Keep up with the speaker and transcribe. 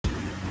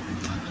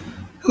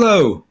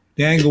Hello,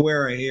 Dan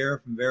Guerra here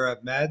from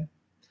VerEvMed.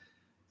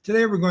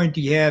 Today we're going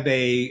to have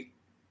a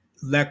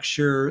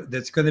lecture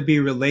that's going to be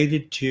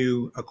related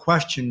to a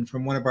question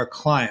from one of our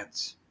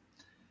clients.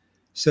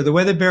 So the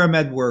way that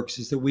VerEvMed works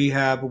is that we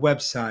have a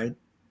website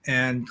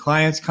and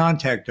clients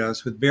contact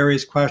us with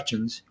various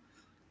questions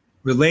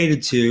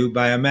related to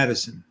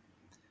biomedicine.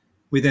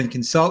 We then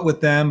consult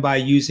with them by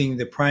using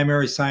the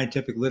primary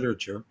scientific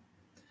literature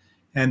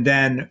and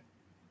then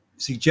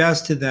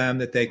suggest to them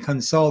that they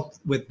consult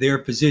with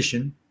their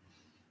physician.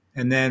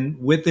 And then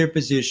with their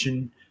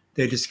physician,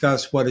 they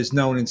discuss what is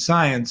known in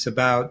science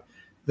about,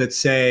 let's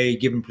say,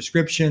 given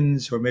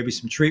prescriptions or maybe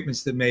some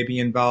treatments that may be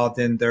involved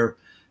in their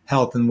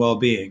health and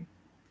well-being.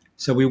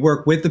 So we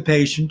work with the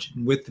patient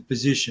and with the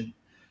physician.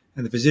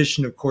 And the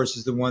physician, of course,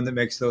 is the one that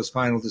makes those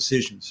final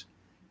decisions.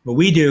 What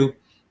we do,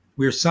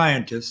 we're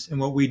scientists,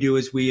 and what we do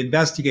is we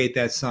investigate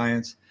that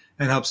science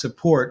and help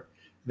support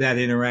that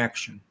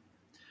interaction.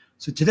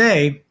 So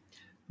today,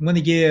 I'm going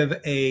to give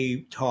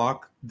a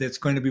talk that's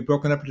going to be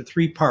broken up into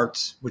three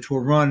parts, which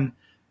will run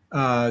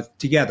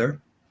together.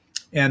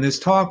 And this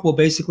talk will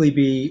basically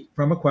be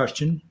from a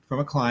question from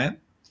a client.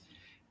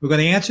 We're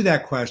going to answer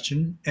that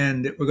question,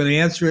 and we're going to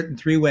answer it in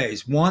three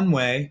ways. One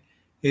way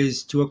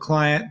is to a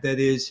client that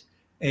is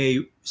a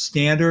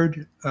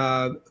standard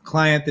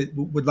client that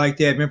would like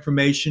to have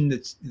information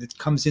that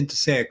comes into,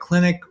 say, a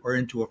clinic or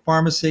into a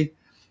pharmacy,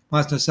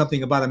 wants to know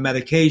something about a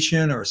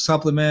medication or a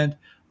supplement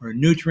or a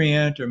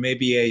nutrient or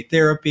maybe a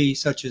therapy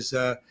such as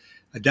a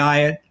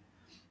diet.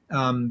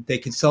 They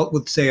consult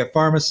with, say, a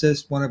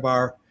pharmacist. One of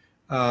our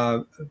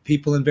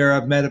people in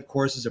VerEvMed, of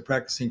course, is a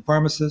practicing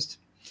pharmacist.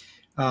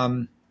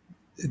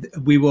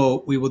 We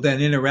will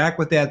then interact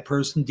with that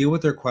person, deal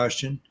with their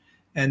question,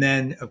 and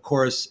then, of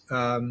course,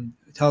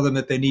 tell them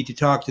that they need to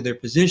talk to their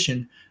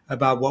physician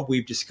about what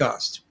we've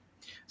discussed.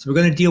 So we're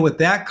going to deal with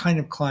that kind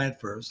of client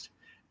first.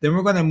 Then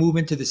we're going to move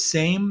into the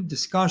same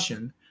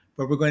discussion,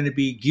 but we're going to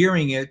be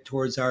gearing it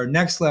towards our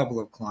next level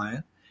of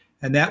client,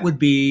 and that would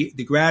be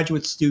the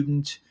graduate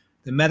student,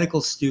 the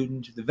medical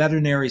student, the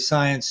veterinary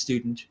science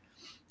student,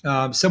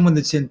 someone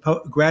that's in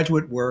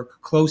graduate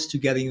work close to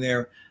getting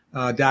their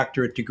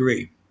doctorate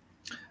degree.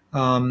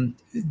 Then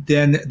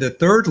the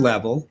third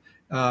level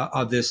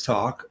of this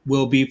talk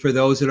will be for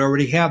those that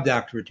already have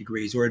doctorate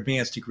degrees or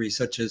advanced degrees,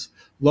 such as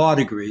law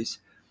degrees,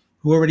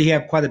 who already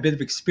have quite a bit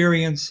of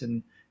experience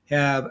and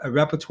have a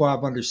repertoire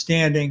of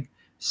understanding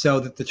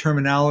so that the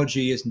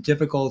terminology isn't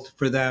difficult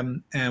for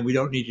them and we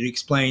don't need to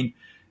explain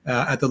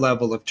at the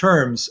level of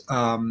terms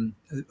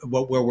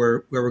where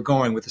we're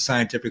going with the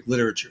scientific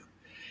literature.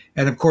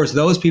 And of course,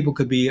 those people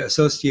could be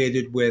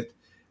associated with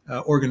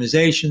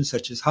organizations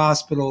such as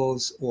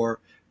hospitals or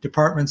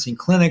departments and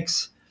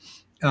clinics,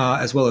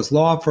 as well as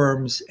law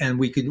firms, and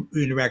we could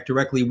interact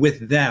directly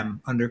with them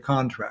under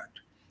contract.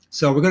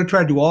 So we're going to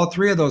try to do all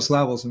three of those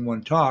levels in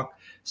one talk,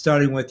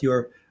 starting with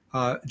your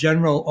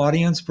general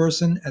audience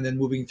person, and then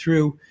moving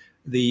through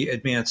the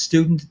advanced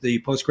student, the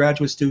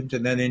postgraduate student,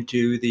 and then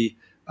into the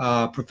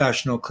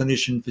professional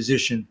clinician,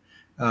 physician,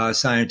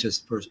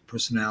 scientist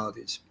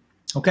personalities.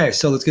 Okay,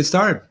 so let's get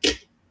started.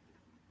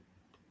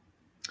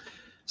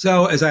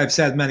 So as I've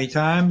said many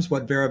times,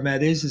 what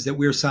VerEvMed is that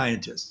we're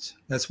scientists.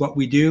 That's what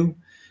we do.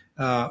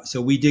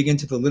 So we dig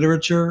into the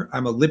literature.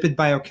 I'm a lipid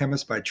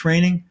biochemist by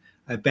training.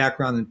 I have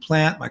background in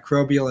plant,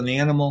 microbial, and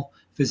animal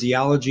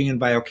physiology and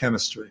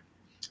biochemistry.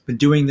 I've been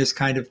doing this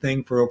kind of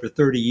thing for over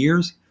 30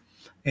 years.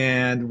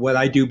 And what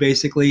I do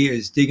basically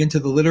is dig into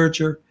the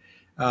literature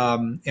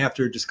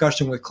after a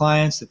discussion with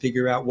clients to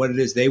figure out what it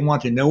is they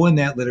want to know in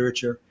that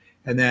literature,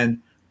 and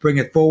then bring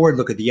it forward,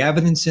 look at the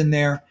evidence in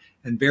there,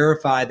 and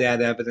verify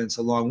that evidence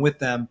along with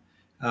them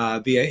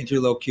via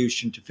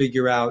interlocution to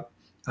figure out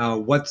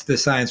what the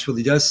science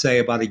really does say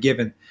about a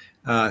given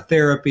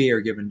therapy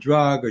or given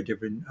drug or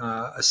given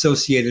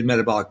associated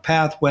metabolic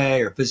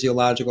pathway or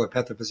physiological or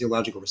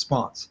pathophysiological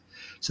response.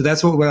 So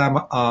that's what I'm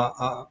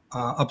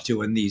up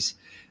to in these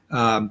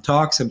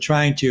talks. I'm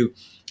trying to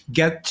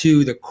get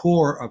to the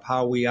core of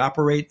how we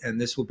operate, and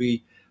this will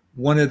be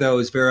one of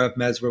those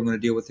VerEvMeds where I'm going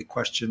to deal with the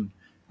question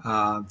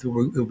that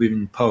will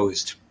be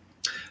posed.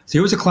 So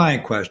here was a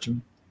client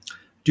question.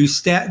 Do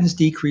statins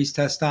decrease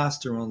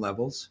testosterone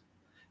levels?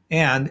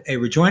 And a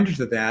rejoinder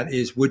to that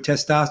is, would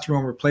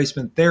testosterone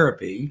replacement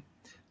therapy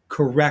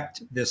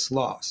correct this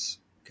loss?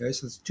 Okay,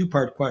 so it's a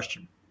two-part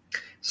question.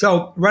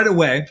 So right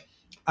away,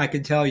 I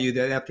can tell you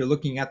that after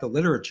looking at the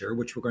literature,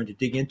 which we're going to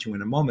dig into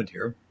in a moment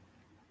here,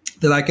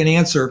 that I can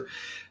answer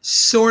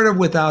sort of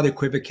without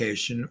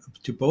equivocation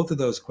to both of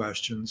those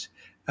questions,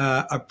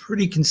 a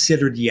pretty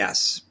considered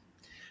yes.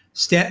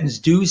 Statins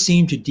do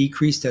seem to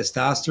decrease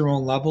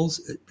testosterone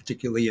levels,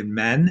 particularly in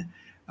men.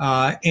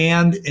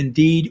 And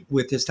indeed,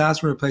 with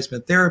testosterone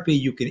replacement therapy,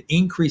 you can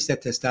increase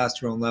that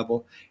testosterone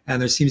level, and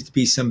there seems to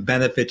be some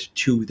benefit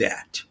to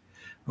that.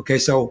 Okay,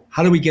 so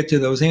how do we get to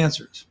those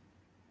answers?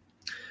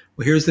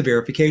 Well, here's the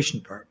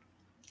verification part.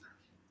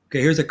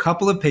 Okay, here's a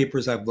couple of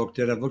papers I've looked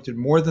at. I've looked at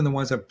more than the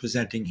ones I'm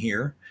presenting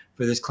here.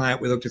 For this client,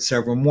 we looked at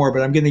several more,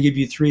 but I'm going to give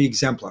you three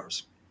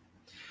exemplars.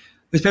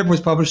 This paper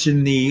was published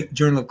in the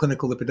Journal of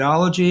Clinical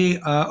Lipidology,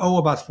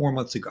 about 4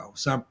 months ago.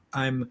 So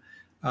I'm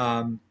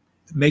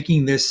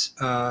making this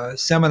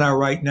seminar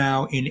right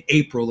now in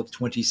April of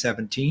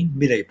 2017,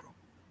 mid-April.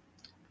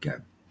 Okay,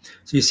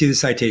 so you see the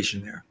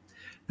citation there.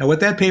 Now, what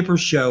that paper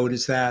showed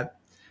is that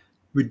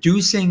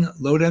reducing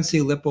low-density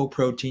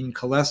lipoprotein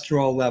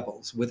cholesterol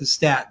levels with a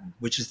statin,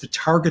 which is the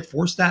target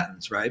for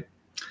statins, right,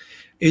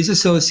 is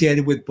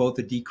associated with both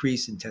a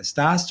decrease in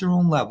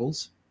testosterone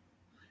levels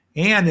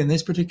and, in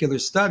this particular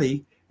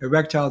study,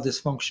 erectile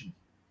dysfunction.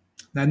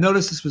 Now,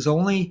 notice this was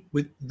only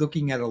with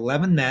looking at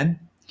 11 men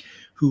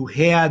who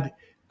had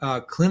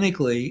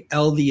clinically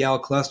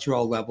LDL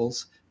cholesterol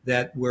levels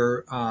that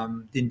were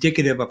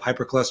indicative of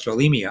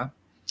hypercholesterolemia.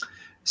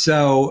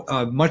 So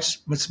a much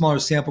smaller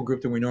sample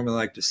group than we normally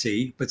like to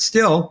see. But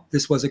still,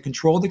 this was a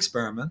controlled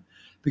experiment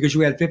because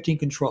you had 15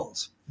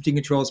 controls. 15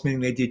 controls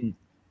meaning they did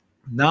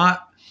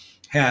not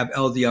have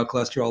LDL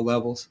cholesterol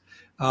levels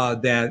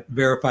that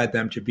verified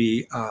them to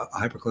be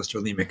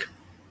hypercholesterolemic.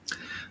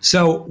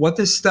 So what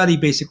this study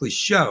basically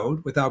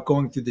showed, without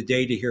going through the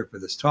data here for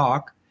this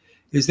talk,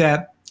 is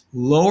that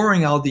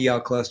lowering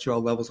LDL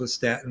cholesterol levels with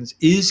statins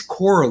is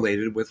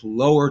correlated with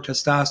lower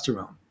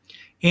testosterone.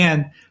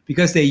 And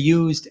because they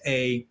used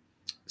a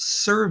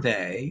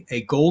survey,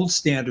 a gold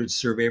standard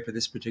survey for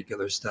this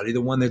particular study,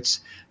 the one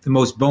that's the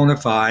most bona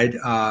fide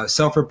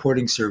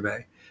self-reporting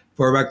survey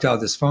for erectile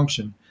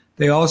dysfunction,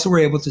 they also were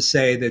able to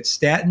say that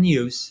statin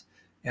use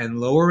and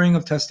lowering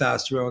of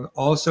testosterone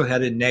also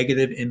had a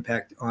negative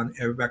impact on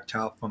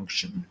erectile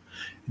function.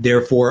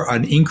 Therefore,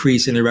 an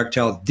increase in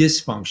erectile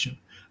dysfunction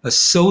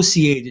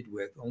associated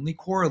with, only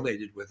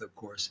correlated with, of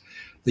course,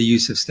 the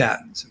use of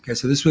statins. Okay,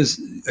 so this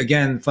was,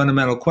 again,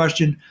 fundamental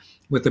question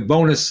with a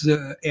bonus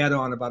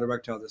add-on about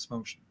erectile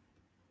dysfunction.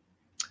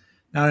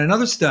 Now, in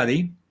another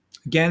study,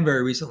 again,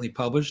 very recently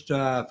published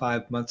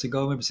 5 months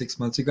ago, maybe 6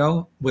 months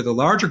ago, with a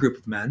larger group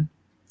of men,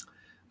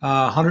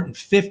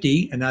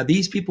 150, and now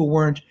these people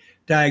weren't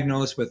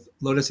diagnosed with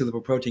low-density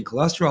lipoprotein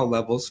cholesterol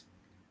levels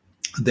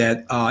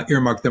that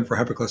earmarked them for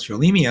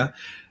hypercholesterolemia.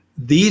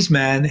 These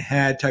men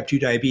had type 2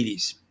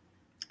 diabetes.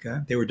 Okay,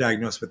 they were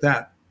diagnosed with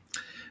that.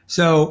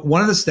 So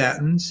one of the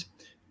statins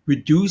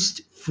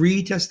reduced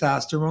free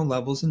testosterone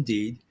levels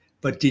indeed,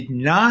 but did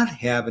not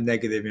have a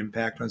negative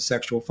impact on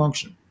sexual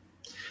function.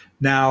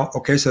 Now,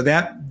 okay, so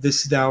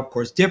this now, of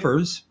course,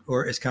 differs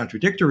or is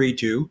contradictory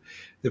to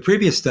the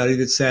previous study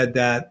that said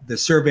that the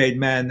surveyed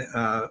men,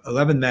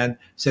 11 men,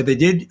 said they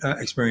did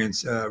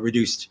experience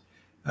reduced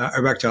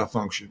erectile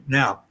function.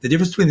 Now, the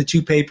difference between the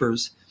two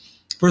papers,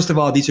 first of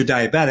all, these are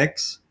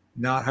diabetics,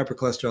 not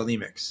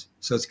hypercholesterolemics.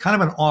 So it's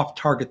kind of an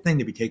off-target thing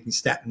to be taking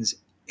statins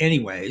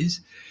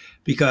anyways,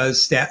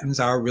 because statins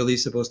are really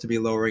supposed to be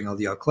lowering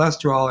LDL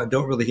cholesterol and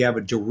don't really have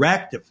a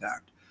direct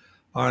effect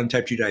on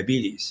type 2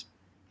 diabetes.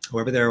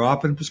 However, they're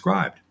often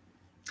prescribed.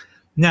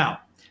 Now,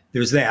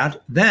 there's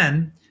that.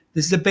 Then,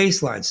 this is a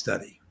baseline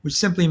study, which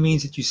simply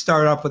means that you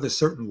start off with a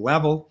certain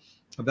level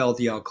of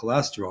LDL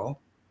cholesterol,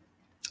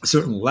 a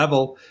certain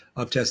level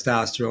of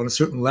testosterone, a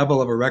certain level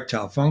of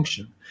erectile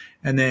function,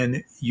 and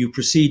then you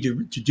proceed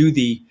to do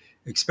the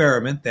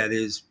experiment. That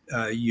is,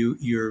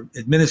 you're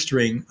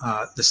administering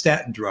the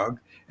statin drug,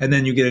 and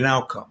then you get an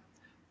outcome.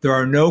 There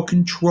are no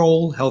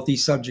control healthy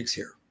subjects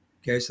here.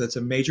 Okay, so that's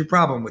a major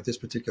problem with this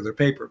particular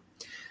paper.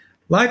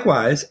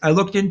 Likewise, I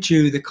looked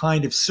into the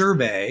kind of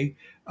survey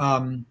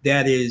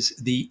that is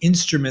the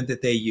instrument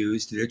that they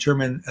use to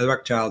determine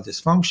erectile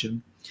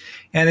dysfunction,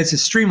 and it's a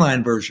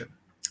streamlined version.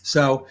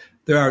 So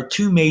there are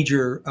two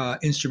major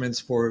instruments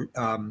for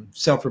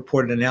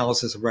self-reported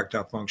analysis of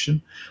erectile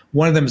function.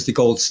 One of them is the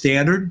gold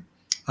standard,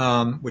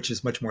 which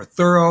is much more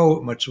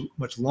thorough,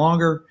 much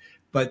longer,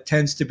 but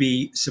tends to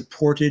be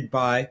supported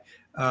by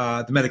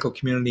the medical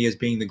community as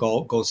being the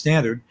gold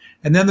standard.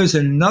 And then there's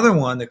another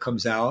one that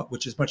comes out,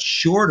 which is much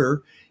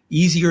shorter,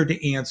 easier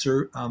to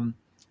answer,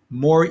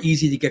 more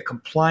easy to get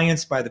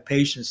compliance by the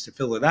patients to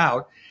fill it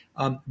out.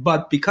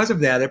 But because of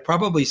that, it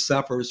probably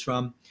suffers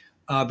from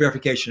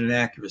verification and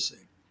accuracy.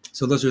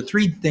 So those are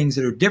three things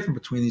that are different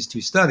between these two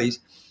studies.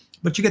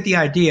 But you get the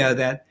idea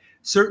that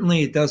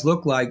certainly it does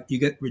look like you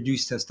get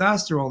reduced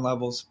testosterone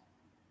levels,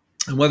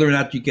 and whether or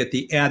not you get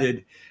the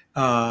added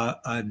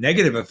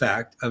negative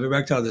effect of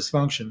erectile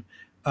dysfunction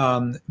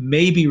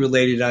may be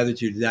related either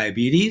to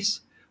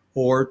diabetes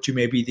or to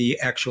maybe the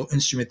actual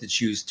instrument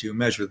that's used to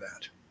measure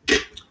that.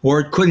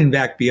 Or it could in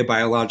fact be a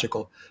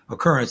biological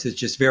occurrence that's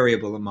just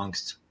variable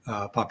amongst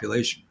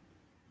population.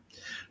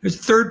 There's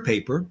a third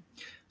paper.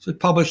 So it's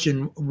published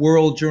in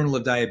World Journal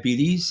of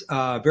Diabetes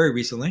very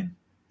recently,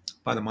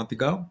 about a month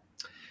ago.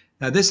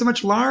 Now this is a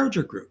much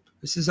larger group.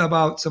 This is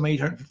about some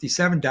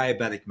 857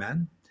 diabetic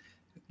men,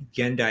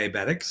 again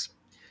diabetics.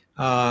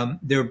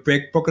 They're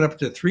broken up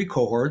into 3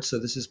 cohorts, so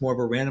this is more of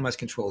a randomized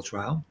controlled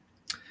trial,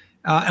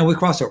 and with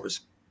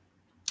crossovers.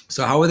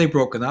 So how are they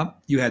broken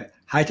up? You had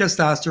high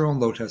testosterone,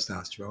 low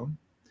testosterone.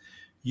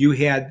 You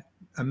had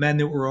men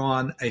that were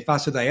on a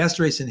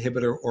phosphodiesterase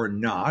inhibitor or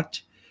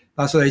not.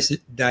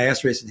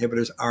 Phosphodiesterase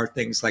inhibitors are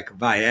things like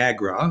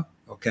Viagra,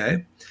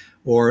 okay?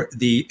 or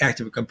the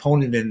active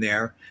component in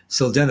there,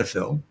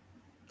 sildenafil.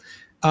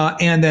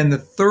 And then the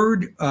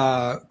third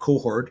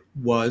cohort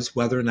was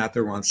whether or not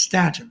they were on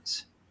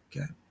statins.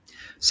 Okay,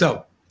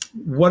 so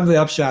what are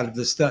the upshot of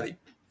this study?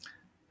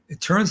 It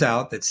turns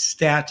out that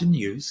statin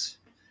use,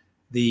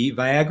 the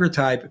Viagra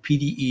type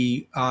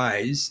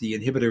PDEIs, the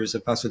inhibitors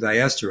of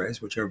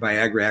phosphodiesterase, which are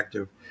Viagra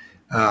active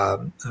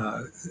therapies,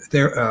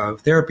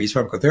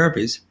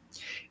 pharmacotherapies,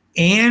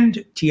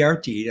 and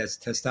TRT, that's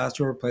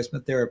testosterone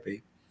replacement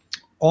therapy,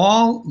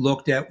 all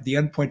looked at the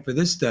endpoint for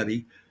this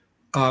study,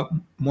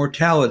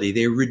 mortality.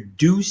 They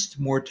reduced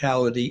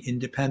mortality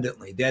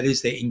independently. That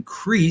is, they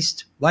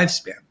increased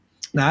lifespan.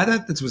 Now, I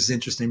thought this was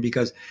interesting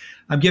because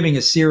I'm giving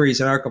a series,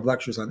 an arc of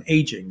lectures on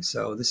aging.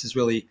 So this is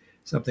really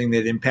something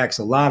that impacts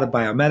a lot of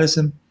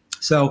biomedicine.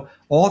 So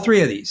all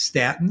three of these,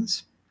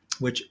 statins,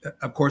 which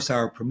of course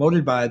are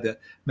promoted by the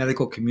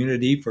medical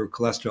community for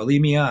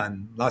cholesterolemia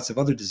and lots of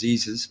other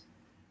diseases,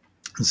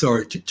 and so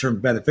are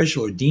termed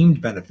beneficial or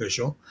deemed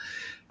beneficial,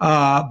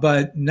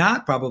 but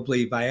not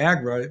probably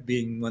Viagra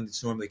being one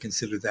that's normally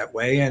considered that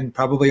way, and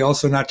probably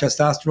also not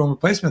testosterone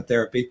replacement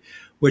therapy,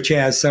 which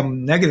has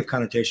some negative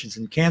connotations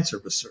in cancer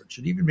research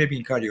and even maybe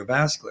in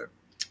cardiovascular.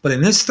 But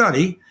in this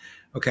study,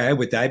 okay,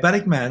 with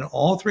diabetic men,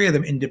 all three of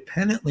them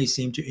independently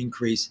seem to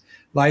increase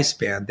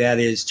lifespan, that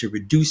is, to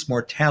reduce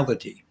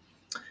mortality.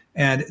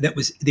 And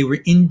they were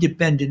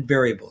independent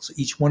variables.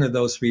 Each one of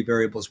those three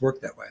variables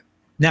worked that way.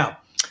 Now,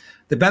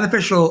 the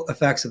beneficial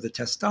effects of the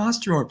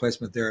testosterone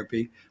replacement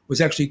therapy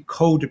was actually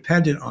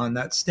codependent on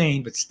not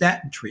staying, but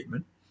statin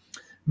treatment,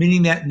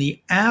 meaning that in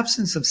the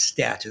absence of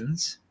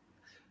statins,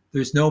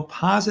 there's no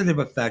positive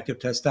effect of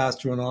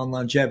testosterone on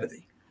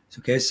longevity.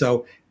 Okay,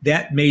 so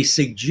that may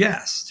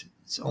suggest,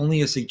 it's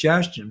only a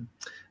suggestion,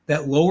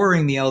 that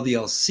lowering the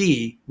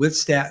LDL-C with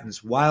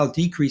statins while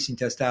decreasing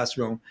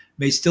testosterone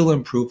may still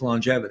improve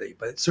longevity.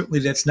 But certainly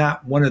that's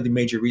not one of the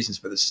major reasons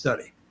for this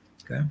study.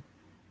 Okay.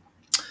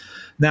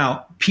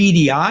 Now,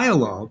 PDI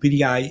alone,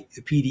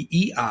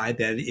 PDEI,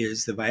 that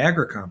is the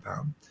Viagra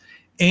compound,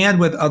 and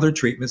with other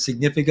treatments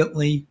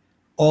significantly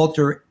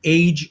alter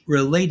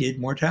age-related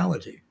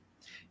mortality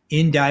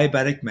in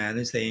diabetic men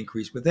as they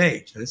increase with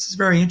age. Now, this is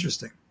very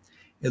interesting.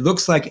 It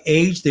looks like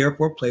age,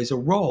 therefore, plays a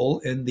role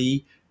in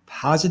the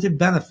positive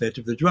benefit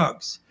of the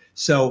drugs.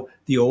 So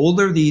the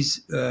older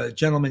these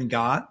gentlemen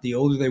got, the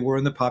older they were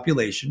in the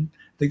population.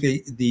 I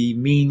think the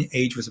mean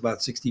age was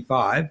about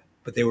 65,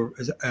 but they were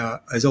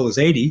as old as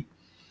 80.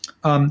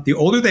 The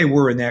older they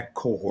were in that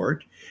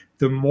cohort,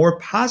 the more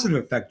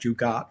positive effect you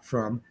got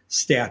from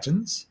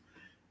statins,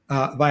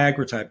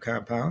 Viagra type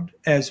compound,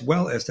 as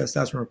well as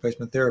testosterone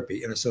replacement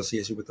therapy in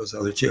association with those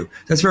other two.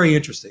 That's very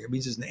interesting. It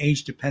means there's an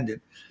age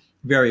dependent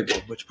variable,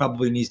 which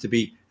probably needs to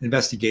be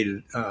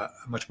investigated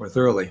much more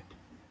thoroughly.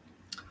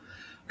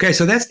 Okay,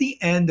 so that's the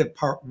end of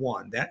part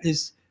one. That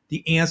is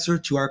the answer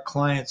to our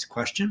client's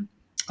question.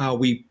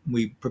 We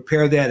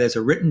prepare that as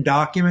a written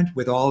document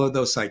with all of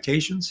those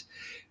citations.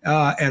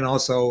 And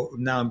also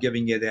now I'm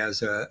giving it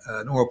as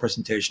an oral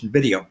presentation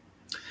video.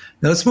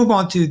 Now let's move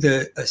on to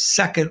the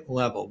second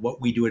level,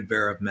 what we do at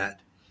VerEvMed.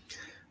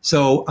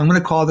 So I'm going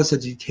to call this a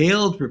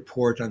detailed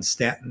report on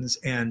statins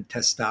and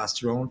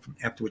testosterone,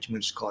 after which I'm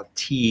going to just call it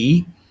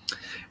T.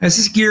 And this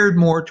is geared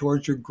more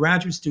towards your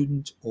graduate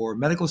student or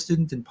medical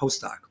student and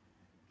postdoc,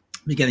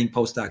 beginning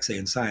postdoc, say,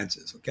 in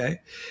sciences, okay?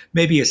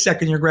 Maybe a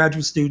second-year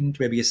graduate student,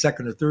 maybe a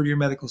second or third-year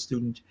medical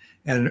student,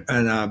 and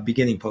a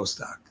beginning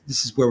postdoc.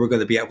 This is where we're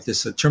going to be at with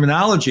this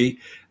terminology.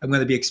 I'm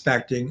going to be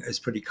expecting is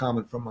pretty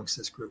common from amongst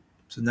this group,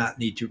 so not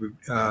need to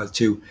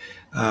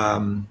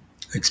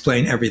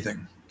explain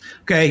everything.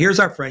 Okay, here's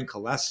our friend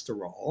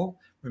cholesterol.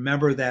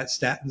 Remember that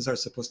statins are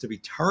supposed to be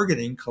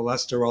targeting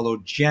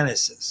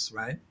cholesterologenesis,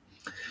 right?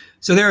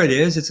 So there it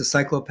is. It's a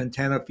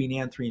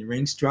cyclopentanophenoanthine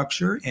ring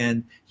structure,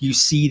 and you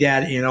see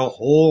that in a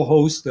whole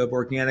host of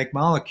organic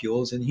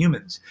molecules in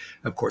humans.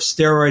 Of course,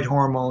 steroid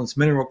hormones,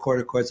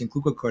 mineralocorticoids, and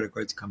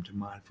glucocorticoids come to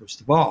mind first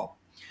of all.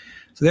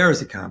 So there is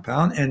the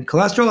compound. And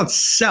cholesterol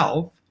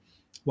itself,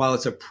 while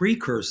it's a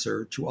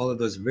precursor to all of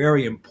those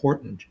very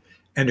important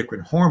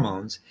endocrine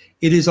hormones,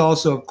 it is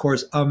also, of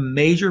course, a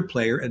major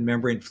player in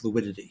membrane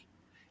fluidity.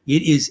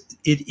 It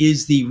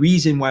is the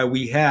reason why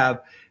we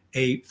have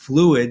a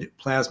fluid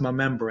plasma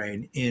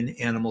membrane in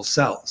animal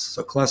cells.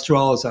 So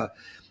cholesterol is an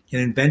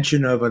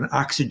invention of an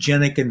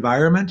oxygenic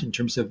environment in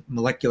terms of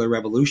molecular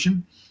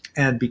revolution.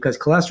 And because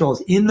cholesterol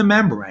is in the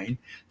membrane,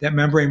 that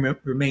membrane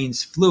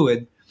remains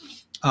fluid,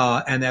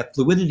 and that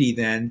fluidity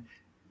then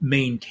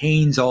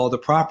maintains all the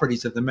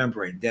properties of the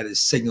membrane. That is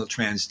signal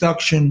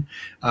transduction,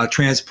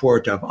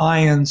 transport of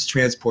ions,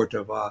 transport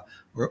of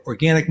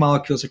organic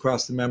molecules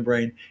across the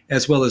membrane,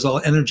 as well as all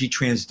energy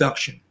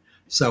transduction.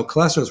 So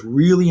cholesterol is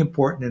really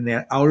important in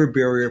that outer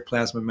barrier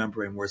plasma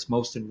membrane where it's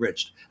most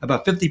enriched.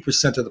 About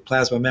 50% of the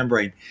plasma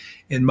membrane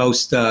in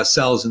most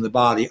cells in the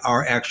body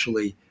are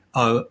actually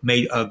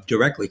made of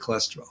directly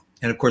cholesterol.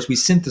 And of course, we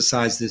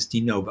synthesize this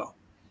de novo.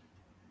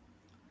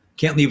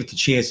 Can't leave it to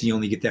chance, and you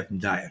only get that from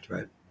diet,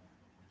 right?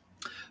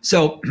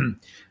 So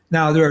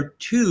now there are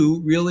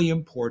two really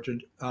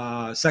important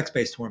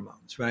sex-based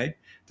hormones, right?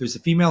 There's the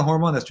female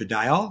hormone,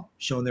 estradiol,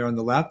 shown there on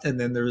the left, and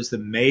then there's the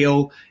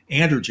male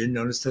androgen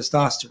known as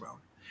testosterone.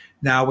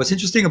 Now, what's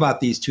interesting about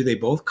these two, they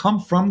both come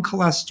from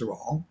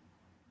cholesterol,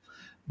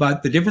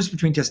 but the difference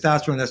between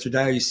testosterone and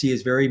estradiol you see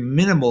is very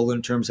minimal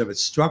in terms of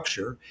its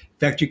structure. In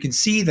fact, you can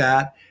see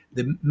that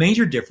the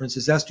major difference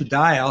is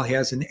estradiol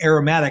has an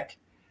aromatic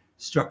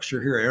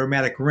structure here,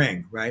 aromatic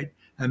ring, right?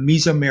 A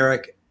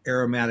mesomeric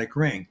aromatic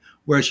ring,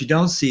 whereas you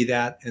don't see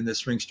that in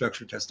this ring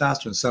structure of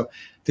testosterone. So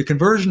the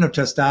conversion of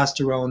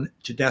testosterone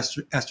to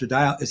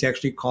estradiol is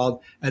actually called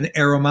an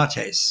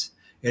aromatase.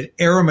 It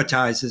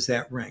aromatizes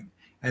that ring.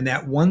 And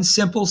that one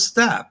simple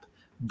step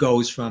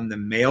goes from the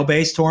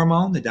male-based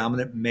hormone, the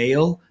dominant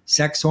male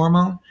sex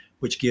hormone,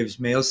 which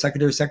gives male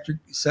secondary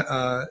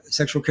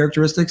sexual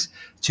characteristics,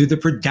 to the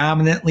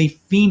predominantly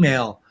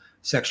female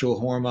sexual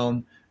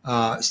hormone,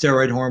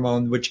 steroid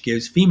hormone, which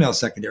gives female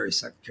secondary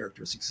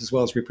characteristics, as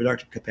well as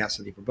reproductive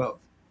capacity for both.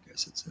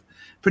 Yes, it's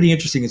pretty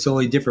interesting. It's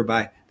only differed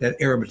by that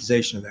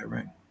aromatization of that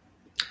ring.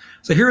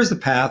 So here is the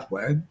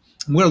pathway.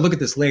 I'm going to look at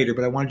this later,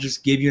 but I want to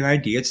just give you an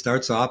idea. It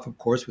starts off, of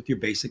course, with your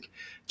basic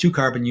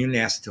 2-carbon unit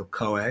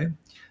acetyl-CoA.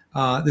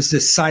 This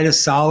is a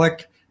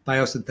cytosolic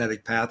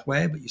biosynthetic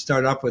pathway, but you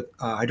start off with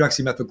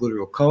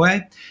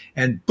hydroxymethylglutaril-CoA,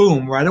 and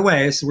boom, right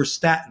away, this is where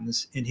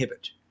statins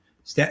inhibit.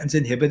 Statins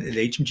inhibit an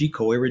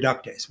HMG-CoA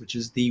reductase, which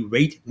is the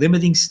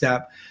rate-limiting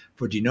step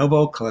for de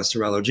novo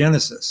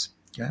cholesterologenesis.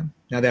 Okay?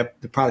 Now,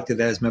 the product of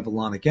that is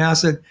mevalonic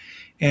acid,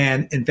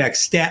 and in fact,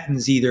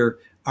 statins either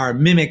are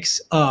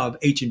mimics of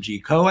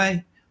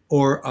HMG-CoA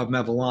or of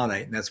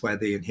mevalonate, and that's why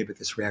they inhibit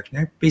this reaction.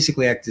 They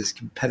basically act as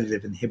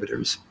competitive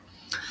inhibitors.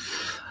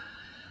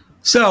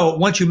 So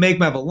once you make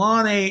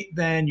mevalonate,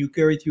 then you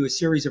carry through a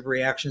series of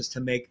reactions to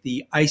make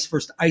the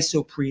first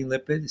isoprene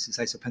lipid. This is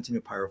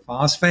isopentenyl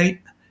pyrophosphate.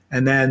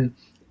 And then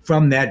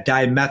from that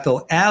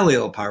dimethyl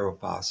allyl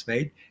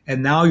pyrophosphate.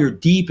 And now you're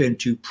deep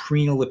into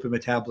prenyl lipid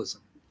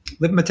metabolism.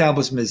 Lipid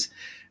metabolism is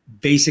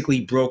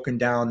basically broken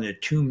down into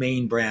 2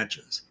 main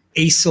branches.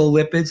 Acyl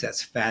lipids,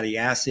 that's fatty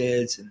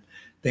acids and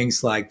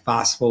things like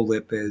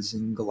phospholipids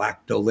and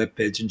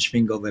galactolipids and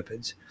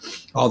sphingolipids,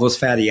 all those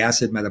fatty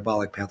acid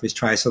metabolic pathways,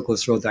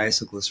 triacylglycerol,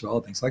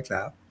 diacylglycerol, things like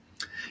that.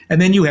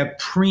 And then you have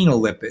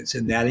prenyl lipids,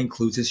 and that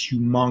includes this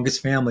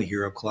humongous family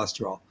here of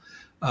cholesterol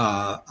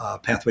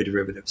pathway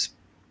derivatives.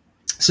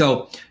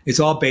 So it's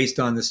all based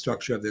on the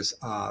structure of this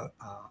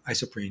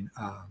isoprene,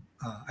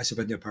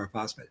 isopentenyl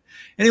pyrophosphate.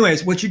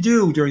 Anyways, what you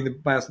do during the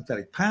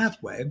biosynthetic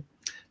pathway,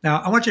 now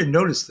I want you to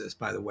notice this,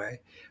 by the way.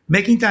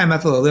 Making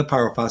dimethyl allyl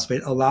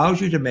pyrophosphate allows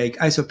you to make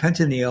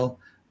isopentenyl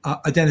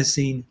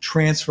adenosine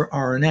transfer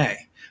RNA.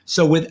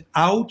 So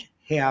without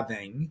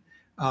having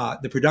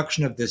the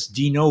production of this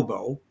de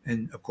novo,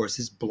 and of course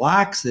this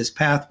blocks this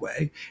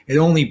pathway, it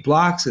only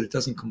blocks it, it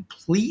doesn't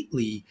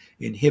completely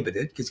inhibit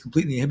it, because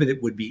completely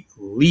inhibited would be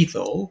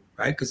lethal,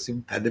 right? Because it's a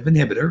competitive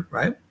inhibitor,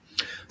 right?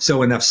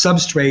 So enough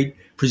substrate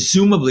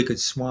presumably could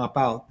swamp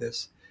out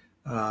this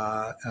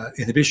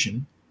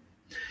inhibition.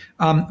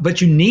 But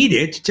you need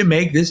it to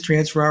make this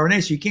transfer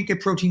RNA, so you can't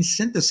get protein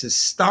synthesis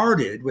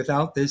started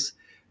without this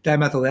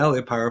dimethyl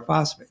allyl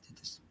pyrophosphate.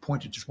 It's a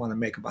point I just want to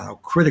make about how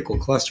critical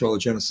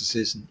cholesterologenesis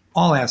is in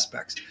all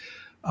aspects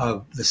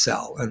of the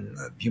cell and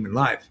of human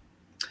life.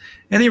 At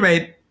any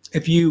rate,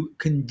 if you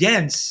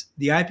condense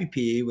the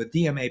IPP with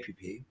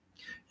DMAPP,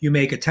 you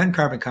make a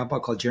 10-carbon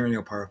compound called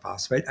geranyl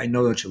pyrophosphate. I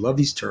know that you love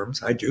these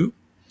terms. I do.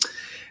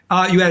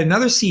 You add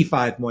another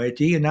C5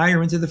 moiety, and now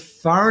you're into the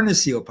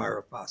farnesyl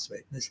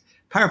pyrophosphate. This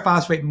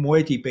pyrophosphate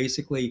moiety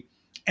basically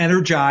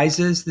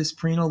energizes this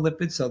prenyl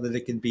lipid so that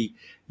it can be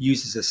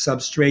used as a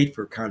substrate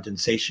for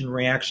condensation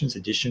reactions,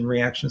 addition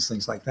reactions,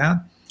 things like that.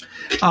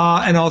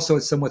 And also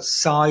it somewhat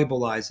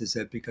solubilizes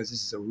it because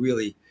this is a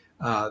really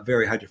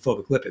very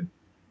hydrophobic lipid.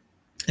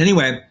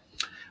 Anyway,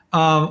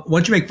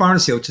 once you make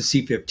farnesyl, which is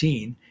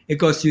C15, it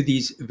goes through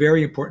these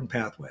very important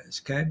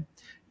pathways, okay?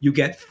 You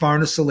get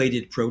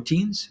farnesylated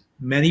proteins,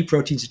 many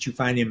proteins that you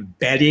find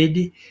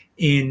embedded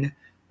in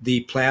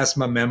the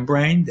plasma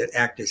membrane that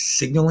act as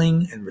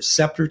signaling and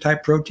receptor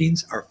type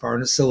proteins are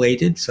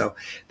farnesylated. So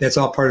that's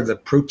all part of the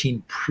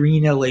protein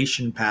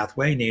prenylation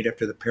pathway named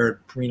after the parent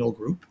prenyl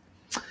group.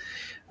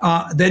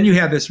 Then you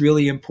have this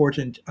really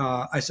important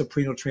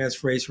isoprenyl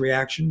transferase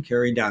reaction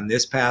carrying down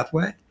this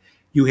pathway.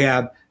 You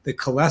have the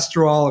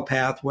cholesterol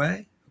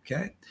pathway,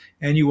 okay?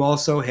 And you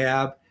also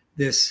have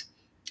this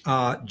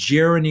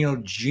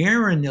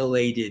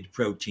geranylated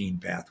protein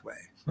pathway,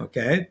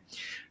 okay?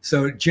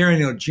 So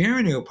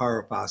geranyl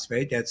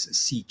pyrophosphate, that's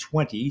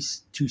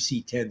C20, 2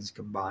 C10s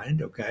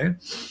combined, okay?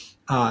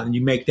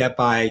 You make that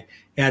by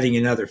adding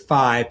another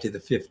 5 to the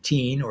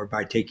 15 or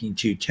by taking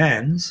 2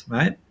 10s,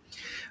 right?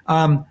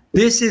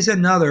 This is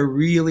another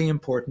really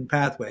important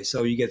pathway.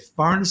 So you get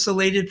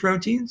farnesylated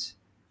proteins,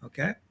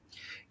 okay?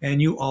 And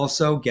you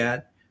also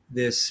get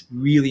this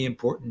really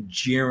important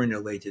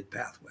geranylated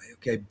pathway,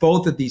 okay?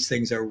 Both of these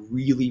things are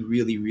really,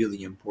 really,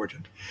 really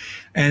important.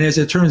 And as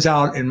it turns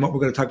out, and what we're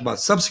going to talk about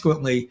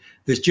subsequently,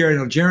 this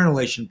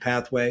geranyl-geranyl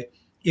pathway,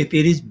 if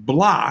it is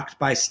blocked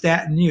by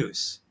statin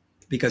use,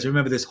 because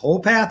remember, this whole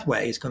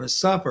pathway is going to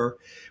suffer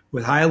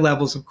with high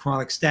levels of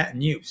chronic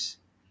statin use.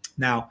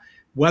 Now,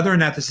 whether or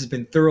not this has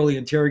been thoroughly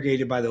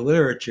interrogated by the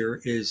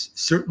literature is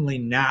certainly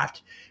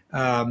not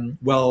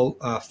well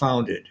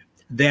founded.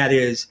 That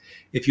is,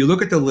 if you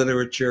look at the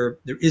literature,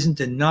 there isn't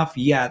enough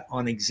yet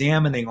on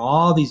examining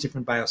all these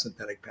different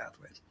biosynthetic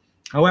pathways.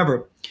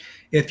 However,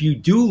 if you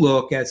do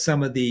look at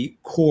some of the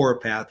core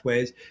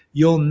pathways,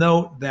 you'll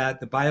note that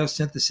the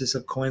biosynthesis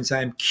of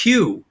coenzyme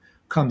Q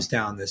comes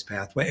down this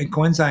pathway. And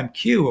coenzyme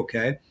Q,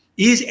 okay,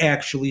 is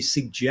actually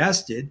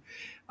suggested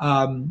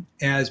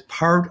as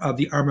part of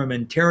the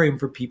armamentarium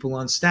for people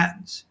on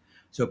statins.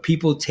 So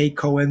people take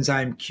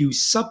coenzyme Q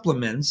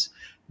supplements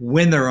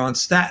when they're on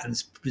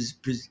statins,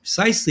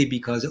 precisely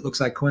because it looks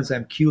like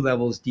coenzyme Q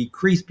levels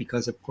decrease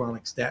because of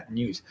chronic statin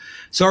use.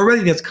 So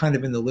already that's kind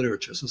of in the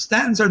literature. So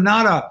statins are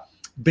not a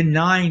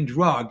benign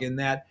drug in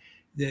that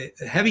the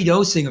heavy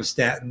dosing of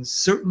statins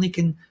certainly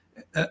can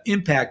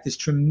impact this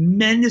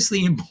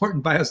tremendously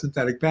important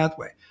biosynthetic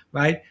pathway,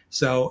 right?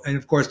 So, and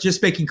of course,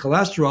 just making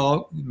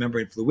cholesterol,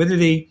 membrane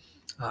fluidity,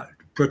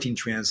 protein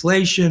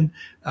translation,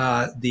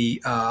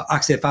 the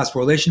oxidative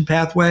phosphorylation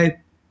pathway,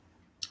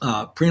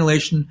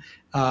 prenylation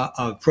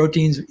of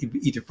proteins,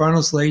 either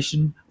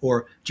farnesylation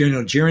or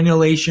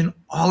granulation,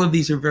 all of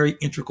these are very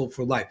integral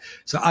for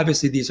life. So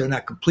obviously these are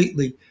not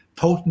completely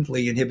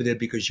potently inhibited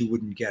because you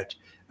wouldn't get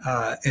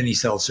any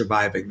cells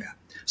surviving that.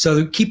 So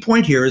the key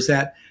point here is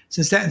that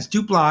since statins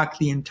do block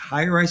the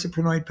entire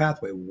isoprenoid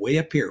pathway, way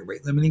up here,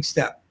 rate limiting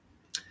step,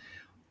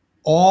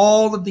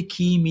 all of the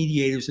key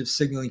mediators of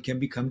signaling can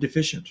become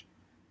deficient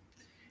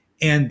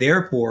and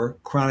therefore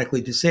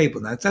chronically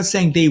disabled. Now, it's not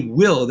saying they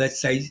will,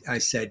 that's I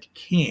said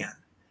can,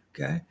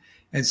 okay?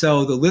 And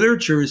so the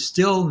literature is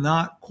still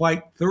not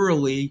quite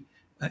thoroughly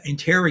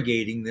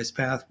interrogating this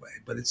pathway,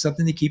 but it's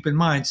something to keep in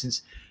mind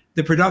since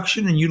the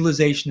production and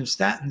utilization of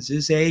statins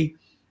is a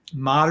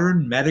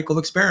modern medical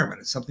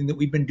experiment. It's something that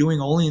we've been doing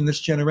only in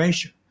this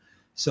generation.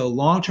 So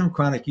long-term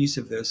chronic use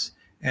of this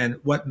and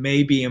what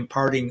may be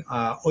imparting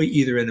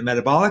either in the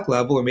metabolic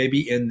level or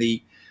maybe in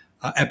the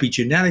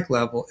epigenetic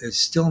level is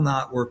still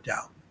not worked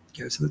out.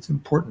 Okay, so that's an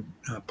important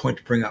point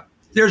to bring up.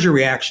 There's a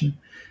reaction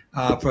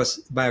for us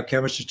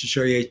biochemists to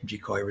show you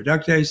ATP-CoA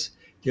reductase.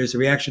 There's a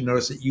reaction,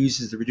 notice it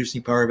uses the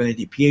reducing power of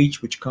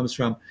NADPH, which comes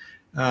from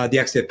the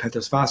oxidative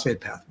pentose phosphate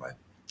pathway.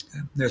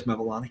 And there's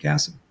mevalonic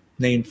acid,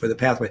 named for the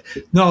pathway,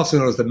 also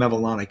known as the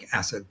mevalonic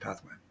acid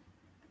pathway.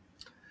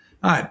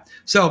 All right,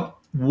 so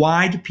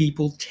why do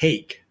people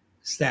take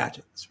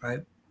statins, right?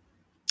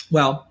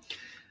 Well,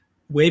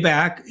 way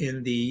back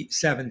in the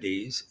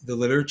 70s, the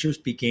literatures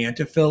began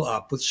to fill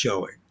up with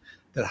showing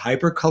that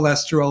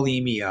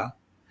hypercholesterolemia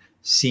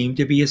seemed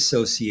to be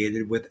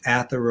associated with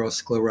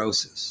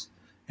atherosclerosis,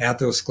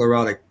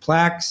 atherosclerotic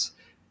plaques,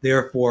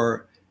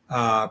 therefore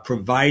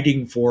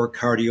providing for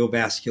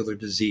cardiovascular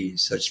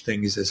disease. Such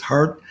things as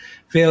heart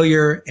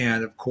failure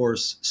and, of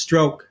course,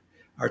 stroke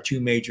are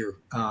two major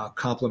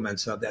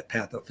complements of that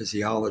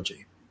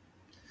pathophysiology.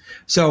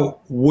 So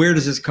where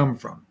does this come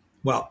from?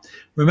 Well,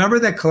 remember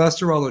that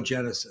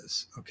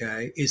cholesterologenesis,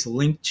 okay, is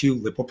linked to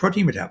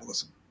lipoprotein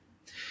metabolism.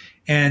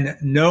 And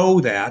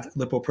know that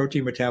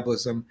lipoprotein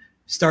metabolism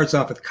starts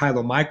off with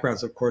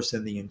chylomicrons, of course,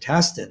 in the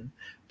intestine,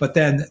 but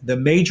then the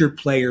major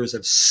players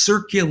of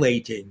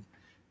circulating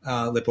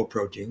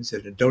lipoproteins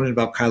that don't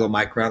involve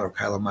chylomicron or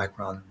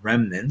chylomicron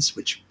remnants,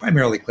 which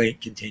primarily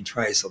contain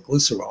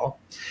triacylglycerol,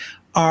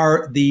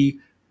 are the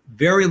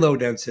very low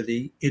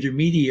density,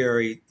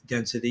 intermediary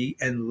density,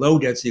 and low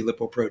density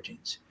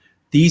lipoproteins.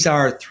 These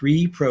are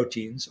three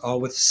proteins,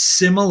 all with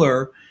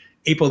similar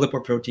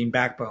apolipoprotein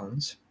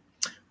backbones,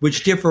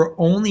 which differ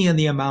only in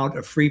the amount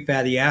of free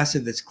fatty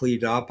acid that's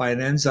cleaved off by an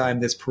enzyme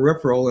that's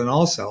peripheral in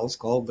all cells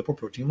called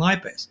lipoprotein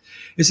lipase.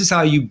 This is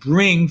how you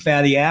bring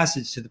fatty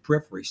acids to the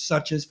periphery,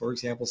 such as, for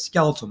example,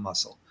 skeletal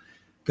muscle.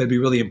 Going to be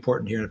really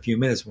important here in a few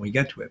minutes when we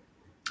get to it.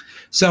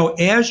 So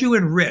as you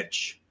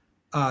enrich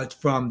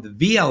from the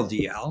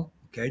VLDL,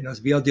 okay, notice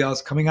VLDL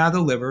is coming out of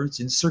the liver, it's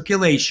in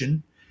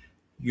circulation,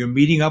 you're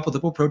meeting up with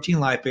lipoprotein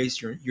lipase,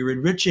 you're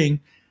enriching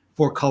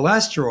for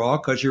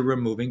cholesterol because you're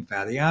removing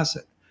fatty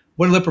acid.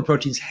 What do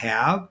lipoproteins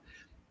have?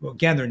 Well,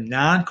 again, they're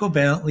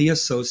non-covalently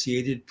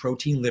associated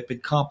protein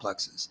lipid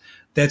complexes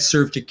that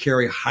serve to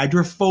carry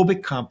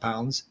hydrophobic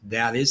compounds,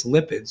 that is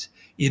lipids,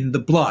 in the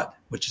blood,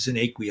 which is an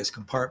aqueous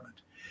compartment.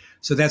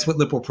 So that's what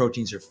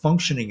lipoproteins are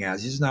functioning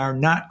as. These are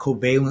not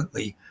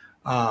covalently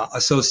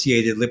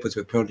associated lipids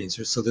with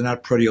proteins. So they're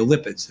not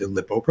proteolipids, they're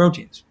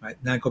lipoproteins, right?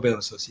 Non-covalent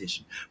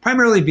association,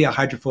 primarily via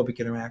hydrophobic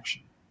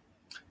interaction.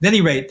 At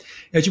any rate,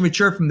 as you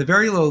mature from the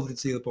very low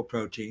density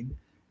lipoprotein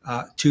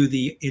to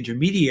the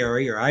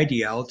intermediary or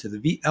IDL to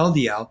the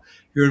LDL,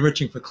 you're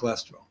enriching for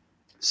cholesterol.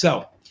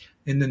 So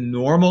in the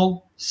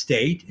normal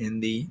state, in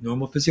the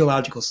normal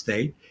physiological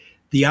state,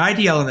 the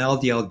IDL and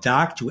LDL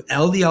dock to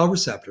LDL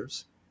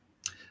receptors.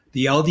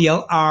 The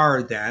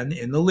LDLR then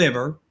in the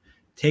liver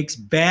takes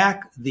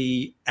back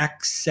the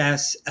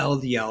excess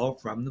LDL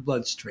from the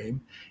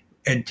bloodstream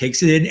and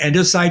takes it in,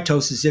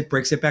 endocytoses it,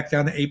 breaks it back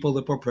down to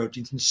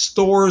apolipoproteins, and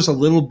stores a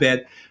little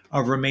bit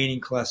of remaining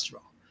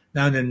cholesterol.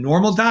 Now, in a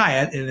normal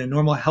diet, in a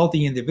normal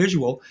healthy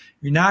individual,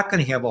 you're not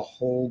going to have a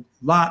whole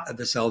lot of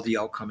this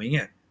LDL coming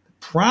in. The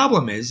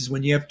problem is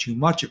when you have too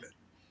much of it.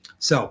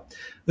 So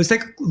let's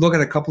take a look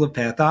at a couple of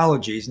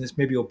pathologies, and this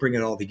maybe will bring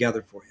it all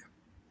together for you.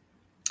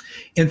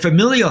 In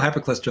familial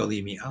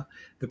hypercholesterolemia,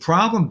 the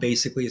problem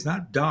basically is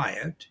not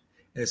diet,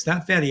 and it's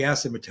not fatty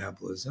acid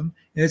metabolism,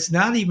 and it's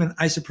not even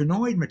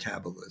isoprenoid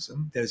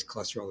metabolism, that is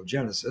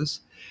cholesterologenesis.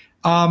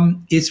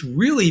 It's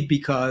really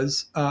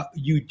because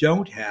you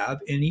don't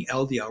have any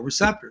LDL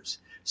receptors.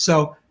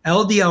 So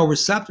LDL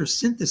receptor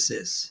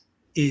synthesis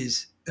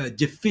is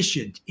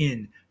deficient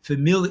in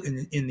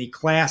the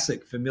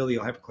classic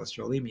familial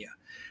hypercholesterolemia.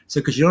 So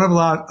because you don't have a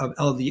lot of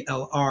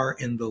LDLR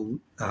in the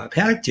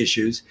hepatic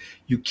tissues,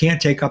 you can't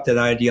take up that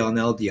IDL and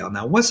LDL.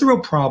 Now, what's the real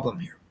problem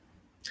here?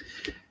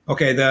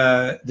 Okay,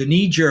 the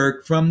knee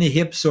jerk from the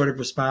hip sort of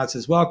response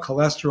is, well,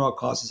 cholesterol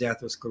causes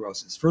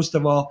atherosclerosis. First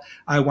of all,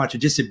 I want to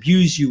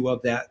disabuse you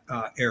of that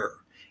error.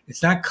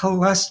 It's not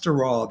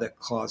cholesterol that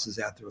causes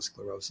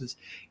atherosclerosis.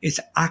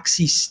 It's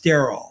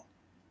oxysterol.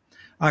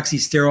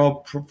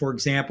 Oxysterol, for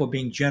example,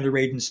 being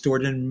generated and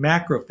stored in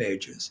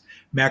macrophages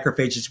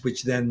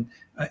which then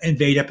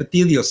invade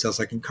epithelial cells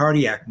like in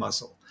cardiac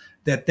muscle,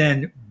 that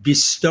then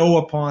bestow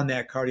upon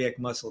that cardiac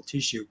muscle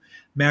tissue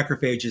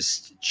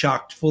macrophages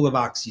chocked full of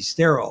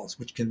oxysterols,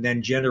 which can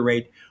then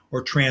generate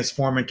or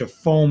transform into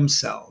foam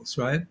cells,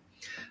 right?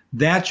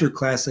 That's your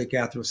classic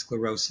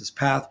atherosclerosis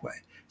pathway.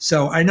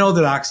 So I know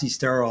that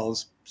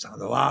oxysterols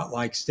sound a lot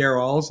like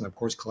sterols, and of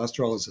course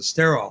cholesterol is a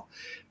sterol.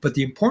 But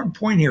the important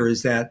point here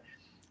is that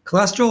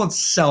cholesterol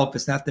itself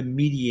is not the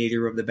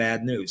mediator of the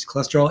bad news.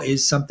 Cholesterol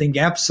is something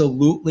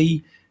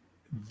absolutely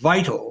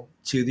vital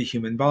to the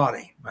human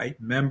body, right?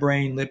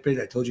 Membrane,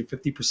 lipid, I told you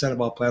 50%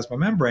 of all plasma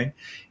membrane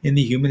in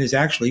the human is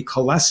actually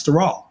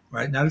cholesterol,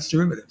 right? Not its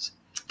derivatives.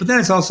 But then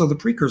it's also the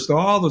precursor to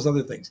all those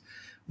other things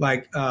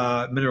like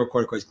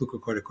mineralocorticoids,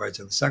 glucocorticoids,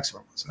 and the sex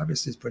hormones.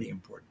 Obviously, it's pretty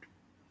important.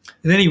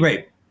 At any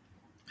rate,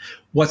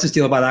 what's this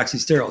deal about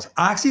oxysterols?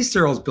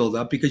 Oxysterols build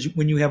up because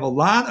when you have a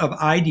lot of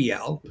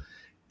IDL,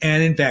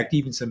 and in fact,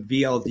 even some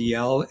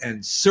VLDL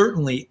and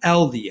certainly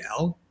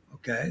LDL,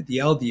 okay, the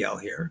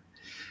LDL here,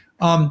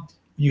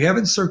 you have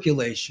in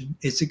circulation,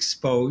 it's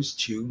exposed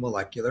to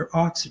molecular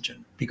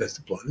oxygen because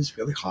the blood is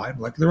really high in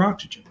molecular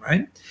oxygen,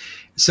 right?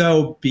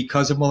 So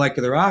because of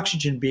molecular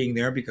oxygen being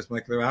there, because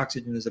molecular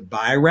oxygen is a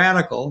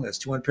biradical, that's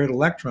two unpaired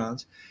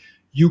electrons,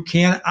 you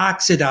can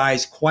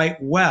oxidize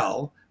quite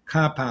well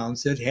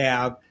compounds that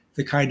have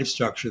the kind of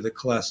structure that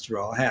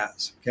cholesterol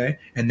has, okay?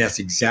 And that's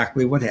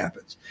exactly what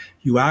happens.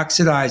 You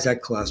oxidize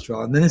that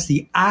cholesterol, and then it's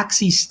the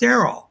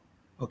oxysterol,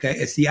 okay?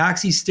 It's the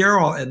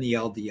oxysterol and the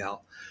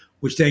LDL,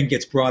 which then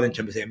gets brought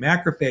into, say,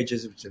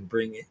 macrophages, which then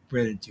bring it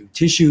into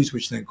tissues,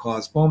 which then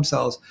cause foam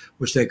cells,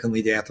 which then can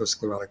lead to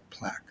atherosclerotic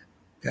plaque,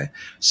 okay?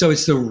 So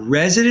it's the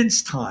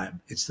residence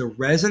time. It's the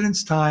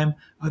residence time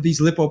of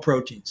these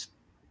lipoproteins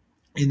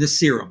in the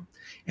serum.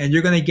 And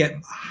you're going to get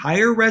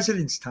higher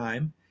residence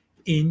time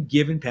in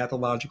given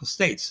pathological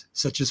states,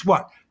 such as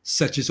what?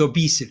 Such as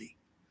obesity,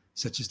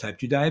 such as type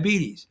 2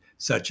 diabetes,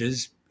 such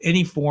as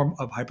any form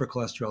of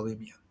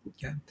hypercholesterolemia.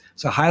 Okay,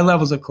 so high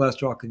levels of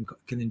cholesterol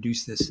can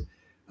induce this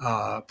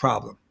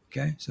problem.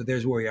 Okay, so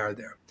there's where we are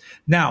there.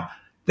 Now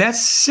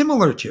that's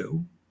similar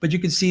to, but you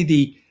can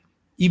see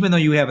even though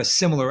you have a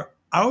similar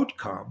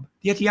outcome,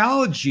 the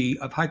etiology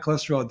of high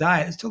cholesterol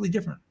diet is totally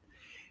different.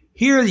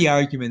 Here the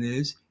argument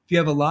is if you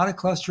have a lot of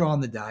cholesterol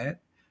in the diet,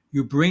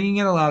 you're bringing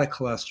in a lot of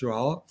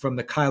cholesterol from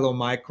the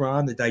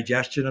chylomicron, the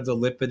digestion of the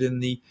lipid in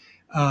the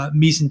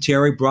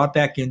mesentery brought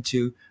back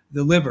into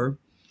the liver.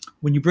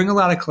 When you bring a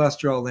lot of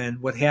cholesterol in,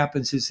 what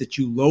happens is that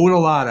you load a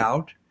lot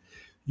out.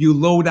 You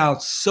load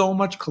out so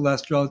much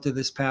cholesterol to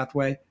this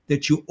pathway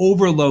that you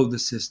overload the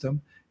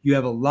system. You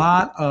have a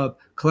lot of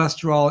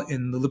cholesterol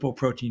in the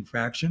lipoprotein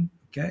fraction,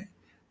 okay?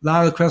 A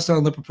lot of cholesterol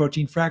in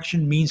lipoprotein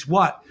fraction means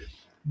what?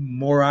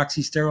 More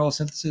oxysterol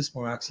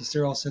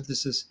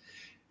synthesis,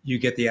 you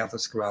get the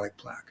atherosclerotic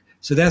plaque.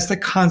 So that's the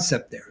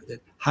concept there.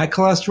 That high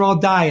cholesterol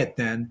diet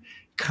then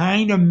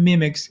kind of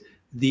mimics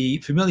the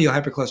familial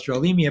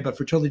hypercholesterolemia, but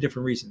for totally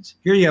different reasons.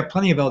 Here you have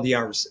plenty of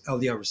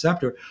LDL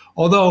receptor,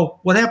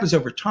 although what happens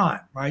over time,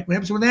 right? What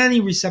happens with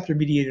any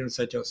receptor-mediated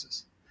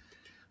endocytosis?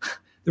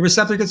 The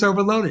receptor gets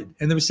overloaded,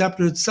 and the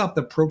receptor itself,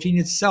 the protein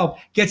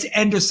itself, gets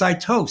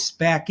endocytosed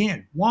back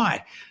in.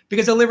 Why?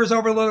 Because the liver is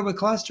overloaded with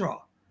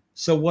cholesterol.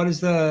 So what is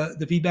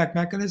the feedback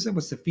mechanism?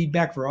 What's the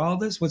feedback for all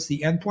this? What's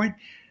the endpoint?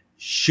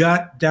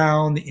 Shut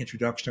down the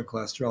introduction of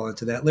cholesterol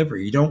into that liver.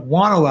 You don't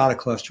want a lot of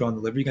cholesterol in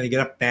the liver. You're going to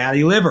get a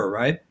fatty liver,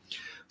 right?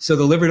 So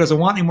the liver doesn't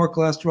want any more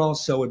cholesterol,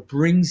 so it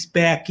brings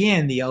back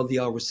in the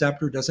LDL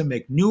receptor, doesn't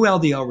make new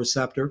LDL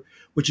receptor,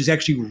 which is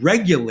actually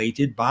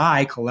regulated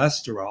by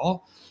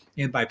cholesterol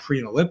and by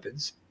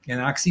prenolipids and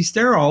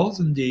oxysterols,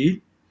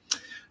 indeed.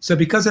 So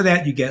because of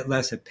that, you get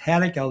less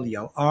hepatic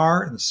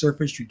LDLR in the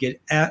surface. You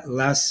get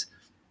less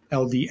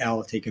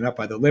LDL taken up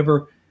by the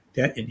liver.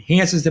 That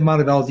enhances the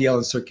amount of LDL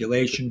in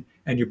circulation,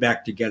 and you're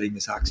back to getting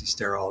this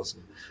oxysterols,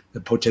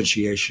 the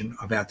potentiation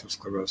of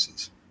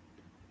atherosclerosis.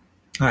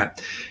 All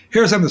right.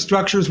 Here are some of the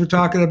structures we're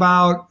talking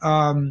about.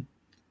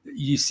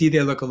 You see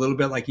they look a little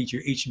bit like either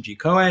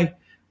HMG-CoA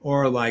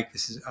or like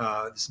this is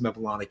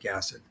mevalonic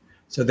acid.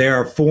 So there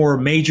are four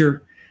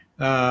major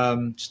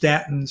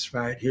statins,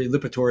 right? Here,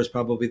 Lipitor is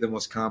probably the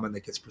most common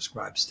that gets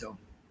prescribed still.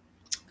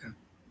 Okay.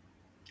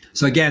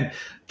 So again,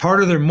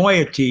 part of their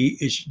moiety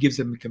gives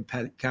them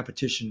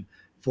competition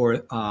for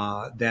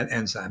that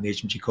enzyme, the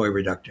HMG-CoA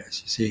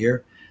reductase. You see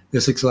here?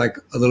 This looks like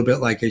a little bit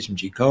like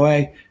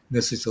HMG-CoA.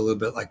 This looks a little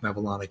bit like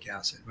mevalonic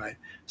acid, right?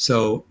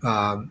 So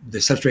the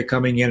substrate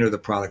coming in or the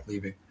product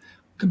leaving.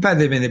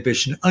 Competitive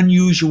inhibition,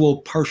 unusual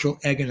partial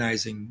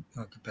agonizing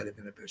competitive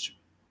inhibition.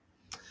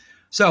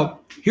 So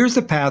here's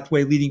the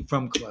pathway leading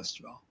from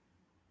cholesterol.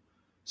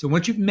 So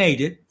once you've made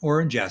it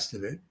or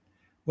ingested it,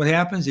 what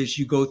happens is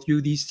you go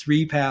through these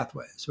three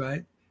pathways,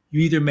 right?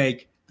 You either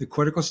make the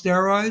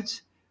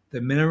corticosteroids,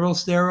 the mineral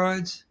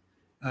steroids,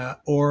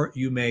 or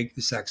you make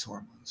the sex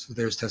hormones. So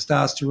there's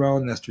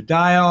testosterone,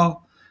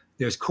 estradiol,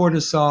 there's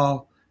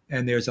cortisol,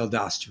 and there's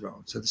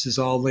aldosterone. So this is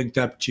all linked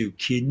up to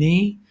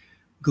kidney,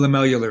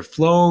 glomerular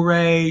flow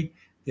rate,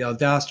 the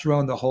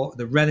aldosterone,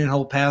 the renin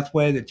whole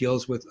pathway that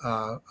deals with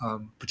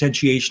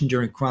potentiation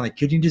during chronic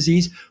kidney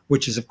disease,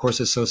 which is of course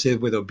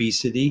associated with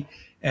obesity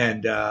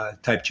and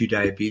type 2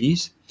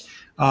 diabetes.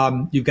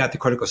 You've got the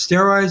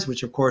corticosteroids,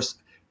 which of course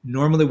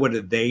normally what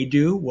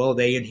do? Well,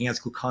 they enhance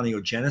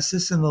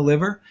gluconeogenesis in the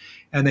liver,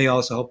 and they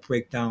also help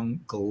break down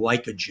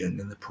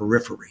glycogen in the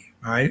periphery.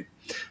 All right,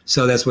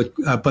 so that's what.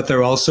 But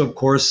they're also, of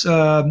course,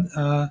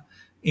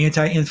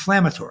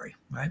 anti-inflammatory,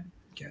 right?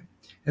 Okay,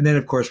 and then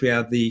of course we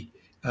have the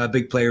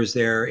big players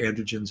there,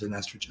 androgens and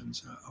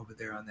estrogens over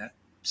there on that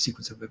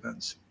sequence of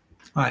events.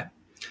 All right,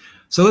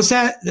 so let's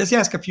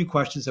ask a few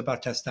questions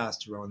about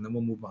testosterone, and then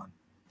we'll move on.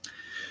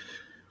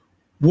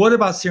 What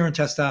about serum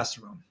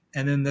testosterone?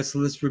 And then let's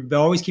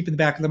always keep in the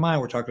back of the mind,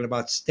 we're talking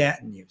about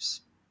statin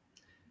use.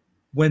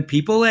 When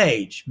people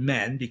age,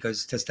 men,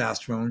 because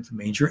testosterone is a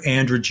major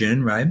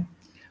androgen, right?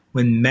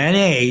 When men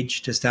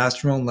age,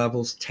 testosterone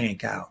levels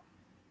tank out.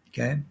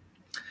 Okay,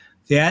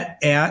 that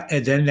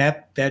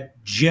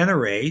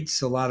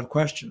generates a lot of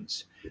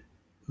questions.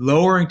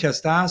 Lowering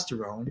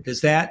testosterone,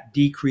 does that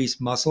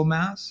decrease muscle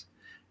mass?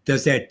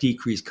 Does that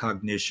decrease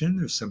cognition?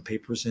 There's some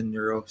papers in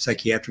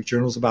neuropsychiatric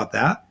journals about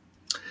that.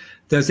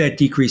 Does that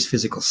decrease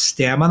physical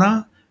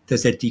stamina?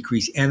 Does that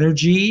decrease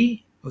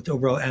energy,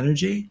 overall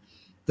energy?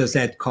 Does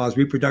that cause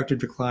reproductive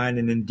decline?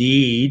 And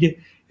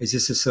indeed, is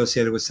this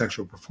associated with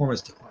sexual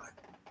performance decline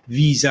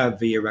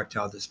vis-a-vis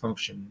erectile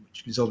dysfunction,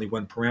 which is only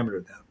one parameter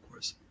of that, of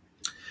course.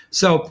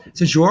 So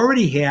since you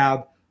already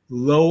have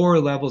lower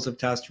levels of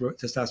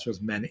testosterone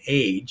as men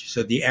age,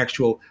 so the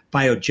actual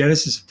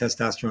biogenesis of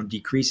testosterone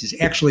decreases.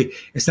 Actually,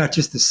 it's not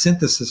just the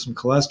synthesis from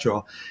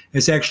cholesterol.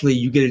 It's actually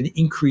you get an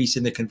increase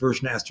in the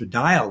conversion to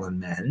estradiol in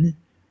men.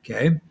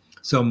 Okay,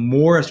 so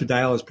more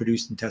estradiol is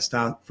produced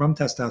from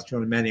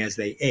testosterone in men as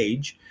they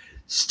age,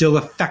 still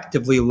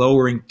effectively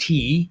lowering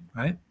T,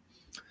 right?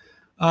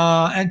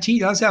 And T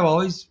does have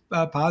all these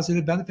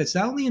positive benefits,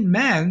 not only in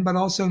men, but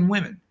also in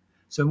women.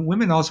 So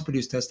women also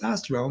produce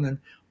testosterone, and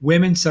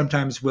women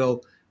sometimes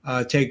will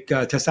take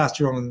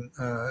testosterone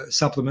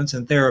supplements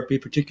and therapy,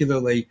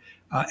 particularly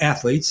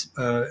athletes,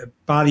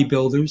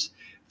 bodybuilders,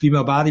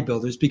 female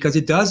bodybuilders, because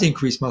it does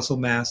increase muscle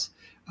mass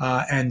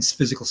and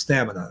physical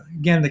stamina.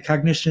 Again, the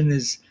cognition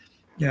is,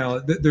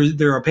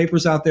 there are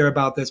papers out there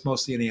about this,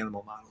 mostly in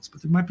animal models,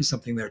 but there might be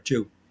something there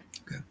too.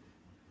 Okay.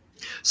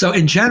 So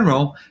in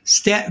general,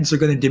 statins are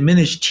going to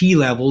diminish T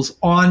levels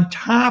on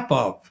top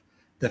of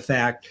the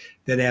fact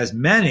that as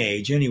men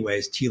age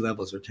anyways, T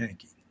levels are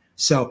tanking.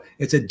 So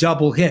it's a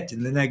double hit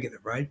in the negative,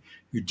 right?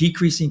 You're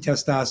decreasing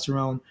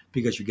testosterone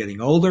because you're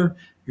getting older,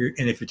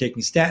 and if you're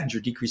taking statins,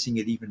 you're decreasing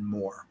it even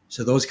more.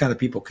 So those kind of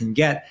people can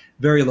get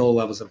very low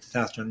levels of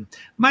testosterone.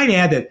 Might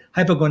add that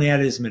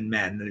hypogonadism in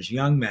men, that is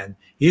young men,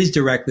 is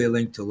directly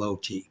linked to low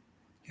T.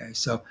 Okay,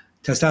 so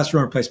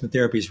testosterone replacement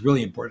therapy is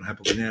really important in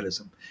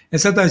hypogonadism.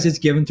 And sometimes it's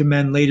given to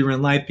men later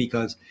in life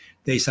because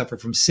they suffer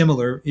from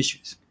similar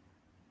issues.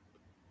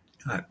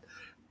 All right.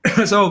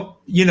 So,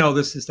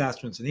 this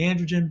testosterone is an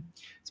androgen.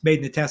 It's made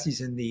in the testes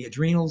and the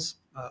adrenals,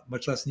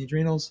 much less in the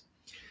adrenals.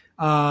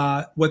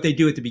 What they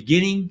do at the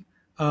beginning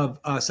of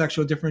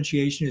sexual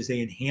differentiation is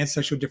they enhance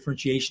sexual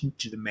differentiation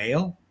to the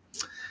male.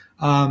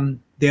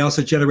 They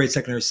also generate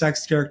secondary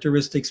sex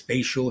characteristics,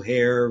 facial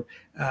hair,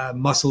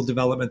 muscle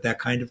development, that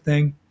kind of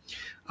thing.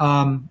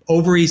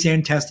 Ovaries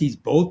and testes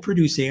both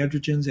produce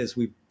androgens, as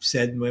we've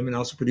said. Women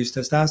also produce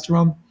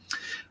testosterone,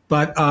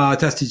 but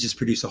testes just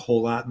produce a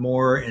whole lot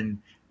more, and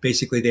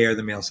basically they are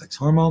the male sex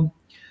hormone.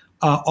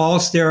 All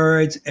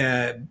steroids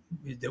that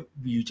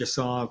you just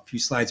saw a few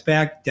slides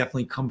back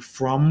definitely come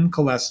from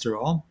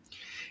cholesterol.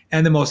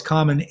 And the most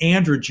common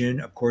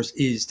androgen, of course,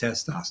 is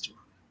testosterone.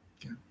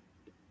 Okay.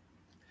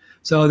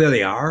 So there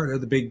they are. They're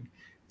the big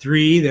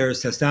three.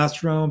 There's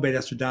testosterone,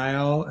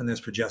 beta-estradiol, and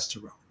there's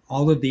progesterone.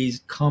 All of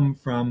these come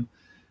from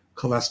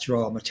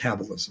cholesterol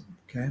metabolism.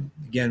 Okay.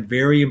 Again,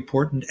 very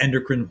important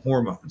endocrine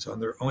hormones in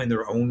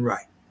their own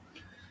right.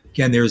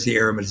 Again, there's the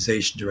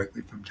aromatization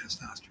directly from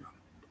testosterone.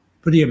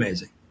 Pretty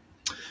amazing.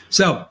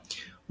 So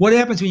what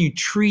happens when you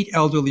treat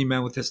elderly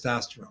men with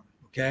testosterone?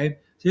 Okay.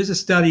 So here's a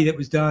study that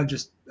was done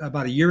just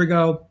about a year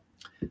ago.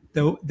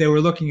 They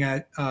were looking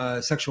at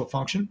sexual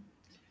function,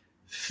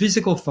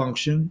 physical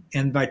function,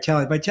 and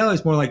vitality. Vitality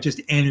is more like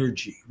just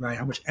energy, right?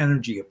 How much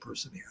energy a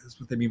person has. That's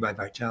what they mean by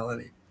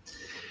vitality.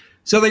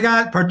 So they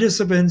got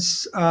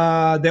participants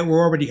that were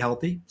already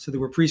healthy. So they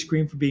were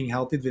pre-screened for being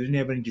healthy. They didn't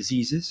have any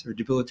diseases or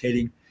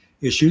debilitating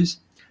issues.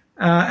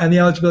 And the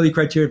eligibility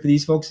criteria for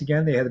these folks,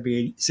 again, they had to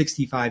be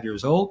 65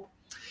 years old.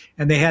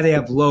 And they had to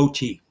have low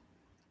T.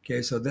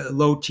 Okay, so the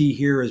low T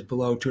here is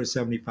below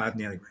 275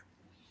 nanogram.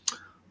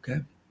 Okay,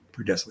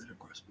 per deciliter, of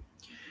course.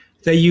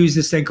 They use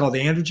this thing called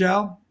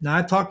androgel. Now,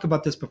 I've talked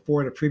about this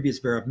before in a previous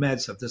VerEvMed,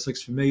 so if this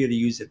looks familiar to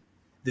use it,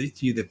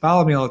 to you that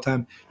follow me all the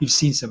time, you've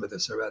seen some of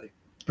this already.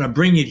 But I'm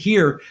bringing it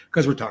here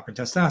because we're talking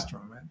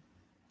testosterone, right?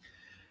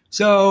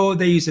 So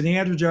they used an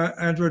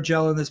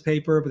androgel in this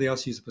paper, but they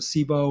also used a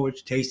placebo,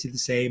 which tasted the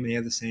same and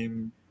had the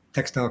same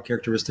textile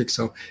characteristics,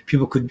 so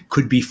people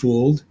could be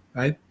fooled,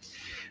 right?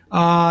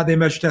 They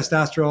measured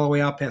testosterone all the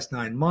way out past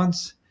 9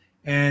 months,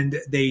 and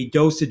they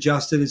dose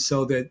adjusted it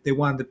so that they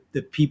wanted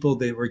the people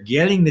that were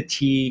getting the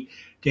T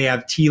to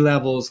have T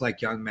levels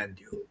like young men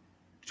do,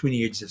 between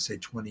the ages of, say,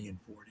 20 and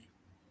 40.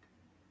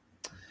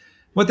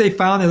 What they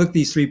found, they looked at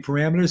these 3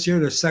 parameters here.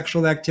 Their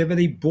sexual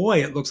activity.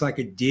 Boy, it looks like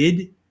it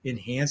did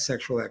enhance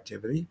sexual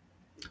activity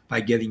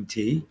by getting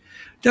T.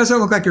 Doesn't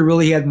look like it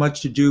really had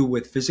much to do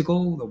with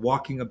physical, the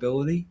walking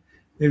ability.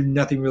 There's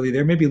nothing really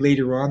there. Maybe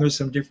later on there's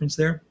some difference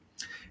there.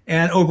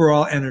 And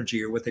overall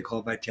energy, or what they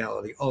call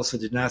vitality, also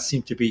did not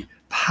seem to be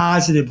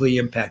positively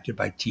impacted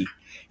by T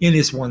in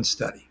this one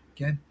study.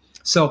 Okay,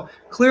 so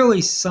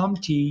clearly some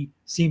T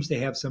seems to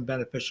have some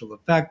beneficial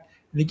effect.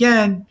 And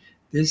again,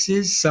 this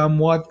is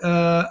somewhat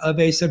of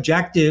a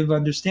subjective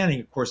understanding.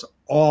 Of course,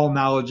 all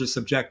knowledge is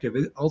subjective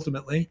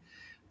ultimately,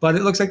 but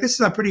it looks like this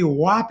is a pretty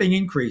whopping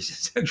increase in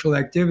sexual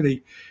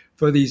activity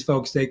for these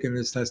folks taking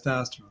this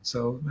testosterone.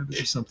 So maybe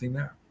there's something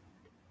there.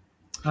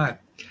 All right.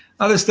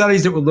 Other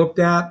studies that were looked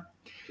at,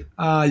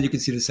 you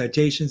can see the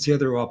citations here.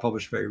 They're all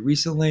published very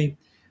recently.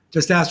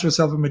 Testosterone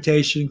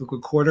supplementation,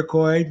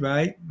 glucocorticoid,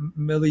 right?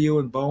 Milieu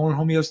and bone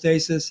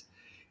homeostasis.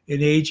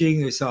 In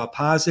aging, they saw a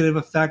positive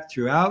effect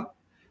throughout.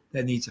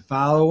 That needs a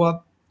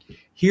follow-up.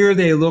 Here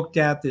they looked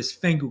at this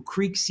Fengu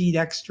Creek seed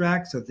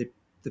extract. So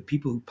the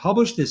people who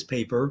published this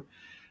paper,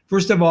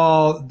 first of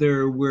all,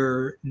 there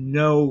were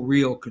no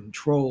real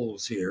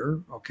controls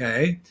here,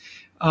 okay?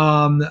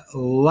 So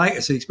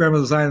the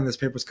experimental design on this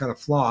paper was kind of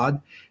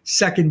flawed.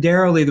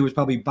 Secondarily, there was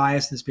probably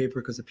bias in this paper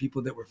because the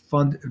people that were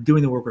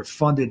doing the work were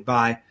funded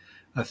by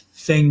a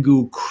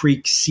Fengu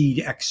Creek seed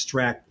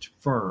extract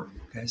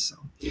firm. Okay, so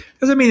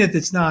doesn't mean that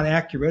it's not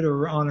accurate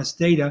or honest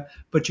data,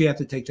 but you have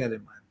to take that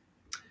in mind.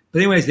 But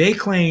anyways, they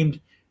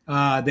claimed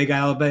they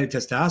got elevated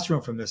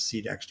testosterone from this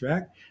seed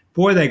extract.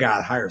 Boy, they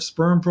got higher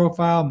sperm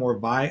profile, more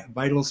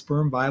viable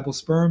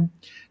sperm.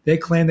 They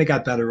claim they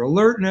got better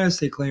alertness.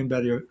 They claim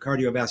better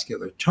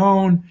cardiovascular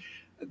tone.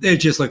 They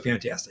just look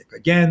fantastic.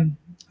 Again,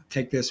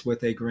 take this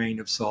with a grain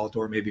of salt,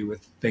 or maybe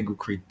with Fengu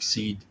Creek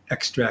seed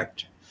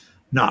extract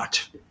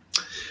not.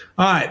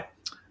 All right.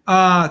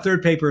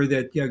 Third paper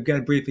that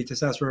got briefly,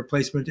 testosterone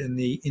replacement in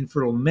the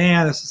infertile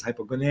man. This is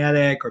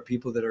hypogonadic, or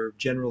people that are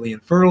generally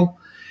infertile.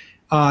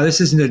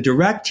 This isn't a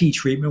direct T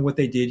treatment. What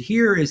they did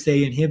here is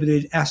they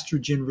inhibited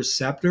estrogen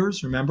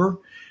receptors. Remember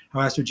how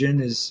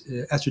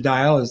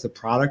estradiol is the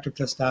product of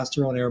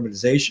testosterone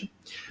aromatization.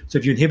 So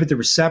if you inhibit the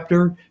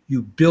receptor,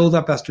 you build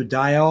up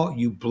estradiol,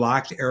 you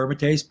block the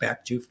aromatase,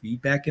 back to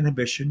feedback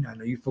inhibition. I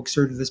know you folks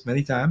heard of this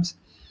many times.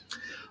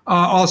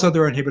 Also,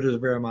 there are inhibitors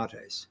of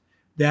aromatase.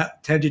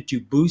 That tended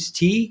to boost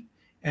T,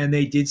 and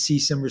they did see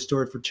some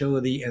restored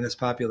fertility in this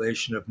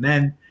population of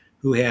men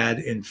who had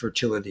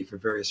infertility for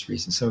various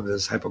reasons. Some of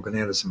this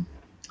hypogonadism.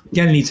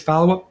 Again, it needs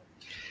follow-up.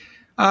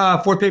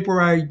 Fourth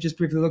paper I just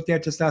briefly looked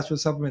at, testosterone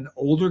supplement in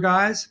older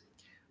guys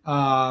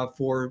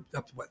for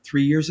up to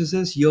 3 years is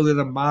this, yielded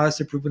a modest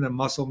improvement in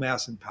muscle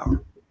mass and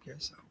power. Okay,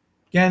 so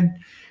again,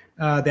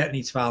 that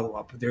needs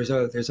follow-up. There's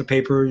a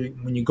paper,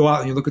 when you go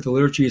out and you look at the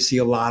literature, you see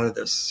a lot of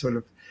this sort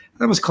of,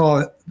 I almost call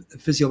it a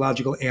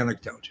physiological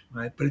anecdote,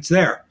 right? But it's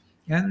there.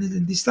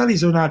 And these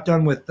studies are not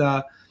done with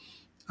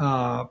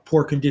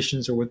poor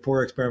conditions or with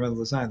poor experimental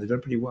design. They're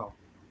done pretty well.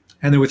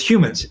 And they're with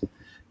humans.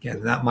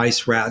 Again, not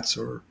mice, rats,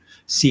 or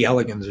C.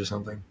 elegans or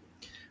something.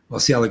 Well,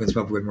 C. elegans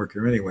probably wouldn't work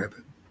here anyway.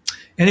 But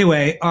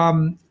anyway,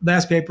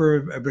 last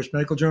paper, British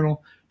Medical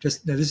Journal.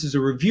 Now, this is a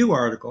review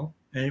article.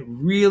 And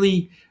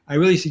I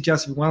really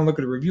suggest if you want to look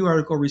at a review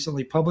article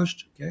recently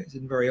published, okay, it's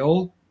isn't very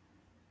old,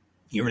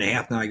 year and a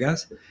half now, I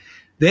guess.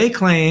 They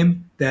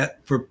claim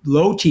that for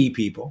low T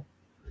people,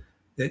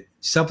 that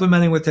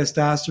supplementing with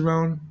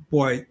testosterone,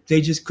 boy,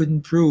 they just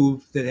couldn't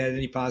prove that it had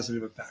any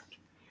positive effect.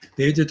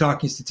 They're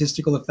talking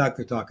statistical effect.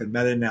 They're talking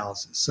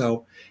meta-analysis.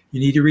 So you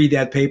need to read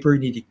that paper. You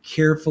need to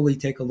carefully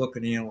take a look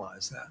and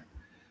analyze that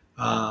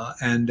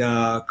and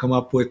come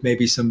up with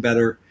maybe some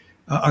better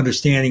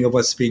understanding of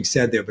what's being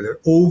said there. But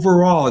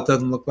overall, it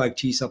doesn't look like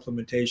T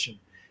supplementation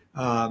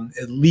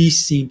at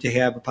least seem to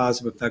have a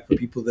positive effect for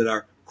people that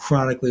are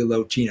chronically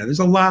low T. Now, there's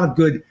a lot of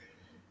good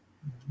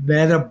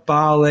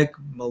metabolic,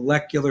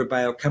 molecular,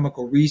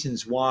 biochemical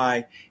reasons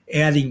why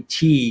adding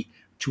T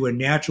to a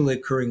naturally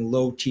occurring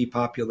low T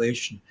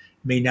population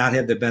may not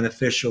have the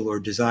beneficial or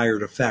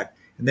desired effect.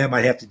 And that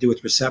might have to do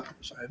with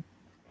receptors, right?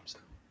 So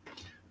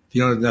if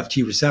you don't have enough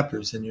T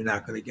receptors, then you're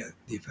not going to get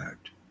the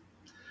effect.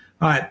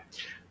 All right.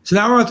 So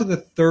now we're on to the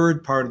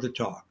third part of the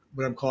talk,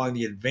 what I'm calling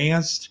the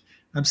advanced.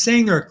 I'm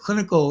saying there are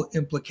clinical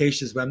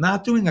implications, but I'm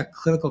not doing a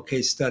clinical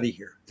case study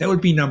here. That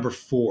would be number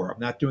 4. I'm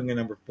not doing a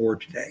number 4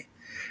 today.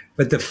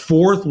 But the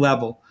fourth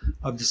level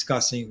of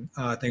discussing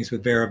things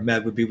with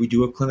VerEvMed would be we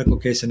do a clinical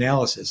case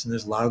analysis, and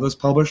there's a lot of those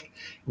published.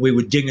 We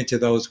would dig into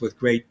those with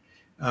great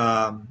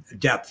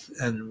depth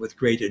and with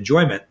great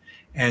enjoyment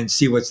and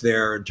see what's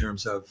there in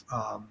terms of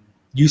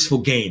useful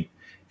gain,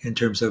 in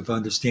terms of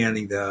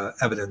understanding the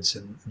evidence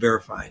and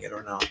verifying it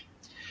or not.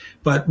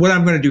 But what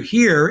I'm going to do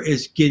here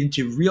is get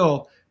into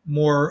real,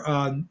 more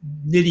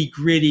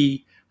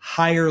nitty-gritty,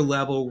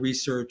 higher-level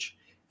research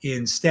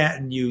in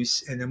statin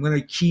use, and I'm going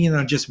to key in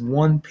on just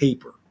one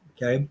paper,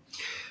 okay?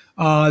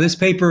 This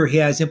paper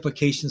has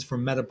implications for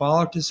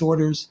metabolic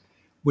disorders,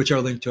 which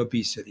are linked to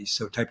obesity.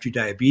 So type 2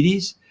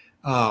 diabetes,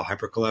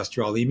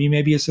 hypercholesterolemia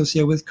may be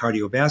associated with,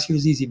 cardiovascular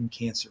disease, even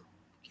cancer,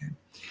 okay?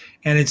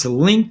 And it's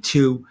linked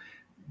to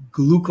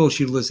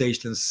glucose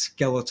utilization in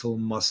skeletal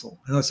muscle.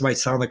 I know this might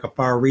sound like a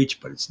far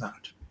reach, but it's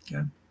not,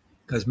 okay?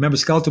 Because remember,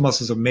 skeletal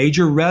muscle is a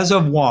major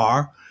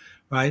reservoir,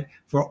 right,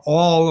 for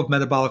all of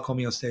metabolic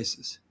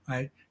homeostasis,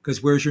 right?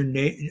 Because where's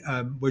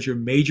your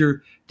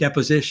major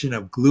deposition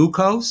of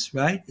glucose,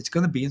 right? It's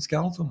going to be in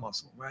skeletal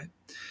muscle, right?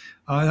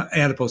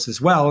 Adipose as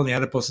well, and the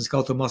adipose and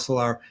skeletal muscle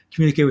are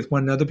communicating with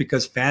one another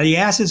because fatty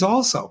acids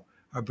also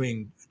are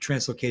being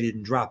translocated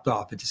and dropped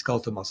off into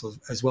skeletal muscle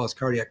as well as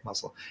cardiac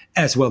muscle,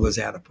 as well as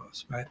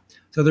adipose, right?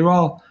 So they're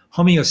all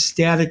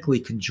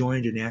homeostatically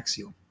conjoined and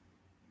axial.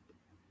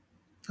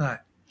 All right.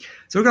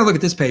 So we're going to look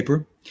at this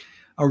paper.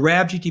 A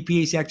RAB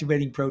GTPase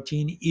activating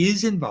protein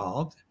is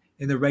involved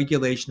in the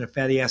regulation of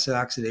fatty acid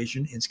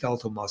oxidation in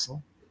skeletal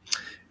muscle.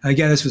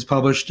 Again, this was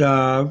published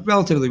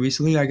relatively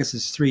recently, I guess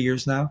it's 3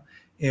 years now,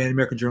 in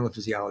American Journal of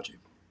Physiology.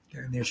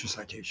 Okay, and there's your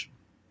citation.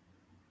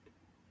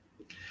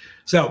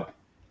 So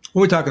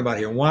what are we talking about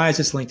here? Why is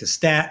this linked to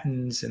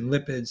statins and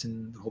lipids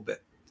and the whole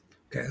bit?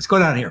 Okay, let's go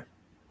down here.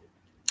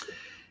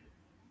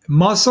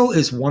 Muscle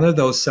is one of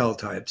those cell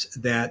types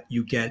that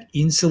you get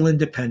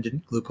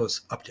insulin-dependent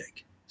glucose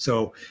uptake.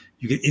 So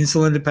you get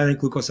insulin-dependent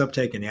glucose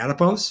uptake in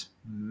adipose,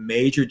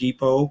 major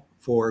depot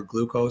for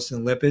glucose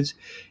and lipids.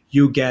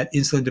 You get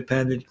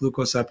insulin-dependent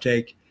glucose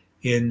uptake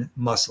in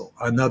muscle,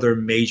 another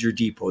major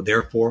depot,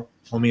 therefore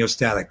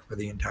homeostatic for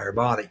the entire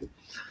body.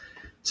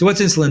 So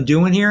what's insulin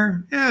doing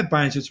here? Yeah, it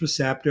binds its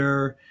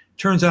receptor,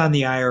 turns on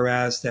the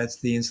IRS, that's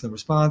the insulin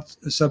response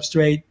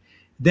substrate.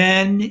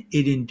 Then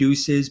it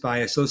induces, by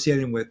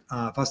associating with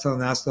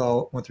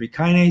phosphatidylininositol 1,3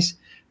 kinase,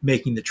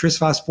 making the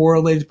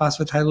trisphosphorylated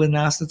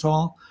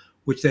phosphatidylinositol,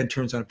 which then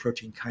turns on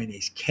protein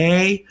kinase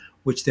K,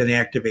 which then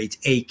activates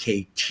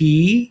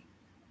AKT.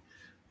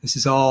 This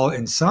is all,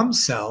 in some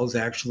cells,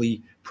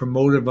 actually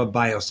promotive of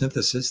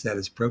biosynthesis, that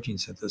is protein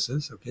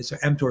synthesis. Okay, so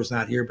mTOR is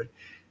not here, but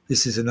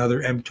this is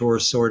another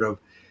mTOR sort of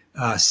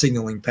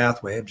signaling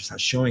pathway. I'm just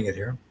not showing it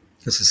here.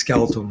 This is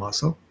skeletal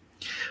muscle.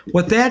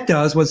 What that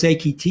does, once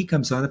AKT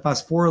comes on, it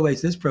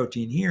phosphorylates this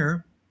protein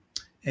here,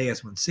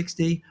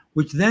 AS160,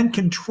 which then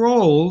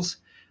controls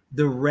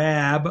the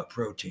RAB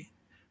protein.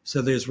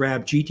 So there's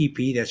RAB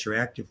GTP, that's your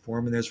active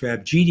form, and there's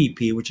RAB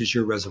GDP, which is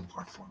your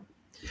reservoir form.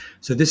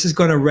 So this is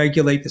going to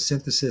regulate the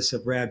synthesis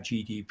of RAB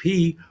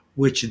GDP,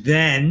 which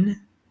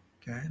then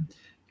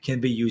can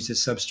be used as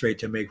substrate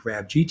to make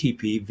RAB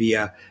GTP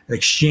via an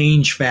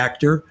exchange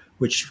factor,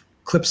 which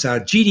clips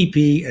out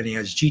GDP and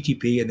adds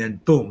GTP, and then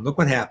boom, look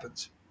what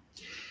happens.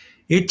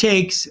 It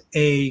takes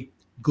a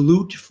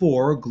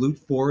GLUT4.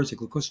 GLUT4 is a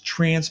glucose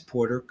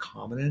transporter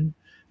common in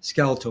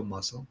skeletal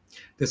muscle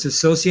that's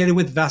associated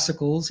with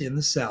vesicles in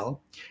the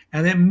cell,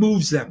 and it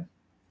moves them.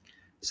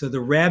 So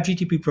the RAB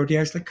GTP protein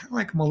acts kind of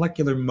like a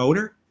molecular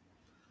motor,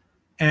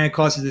 and it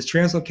causes this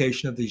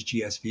translocation of these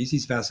GSVs,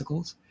 these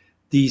vesicles.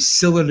 These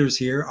cylinders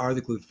here are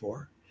the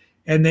GLUT4,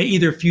 and they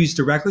either fuse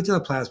directly to the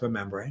plasma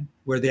membrane,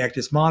 where they act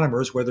as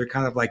monomers, where they're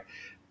kind of like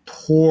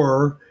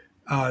poor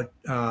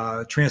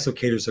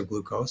translocators of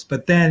glucose,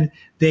 but then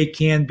they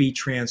can be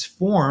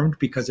transformed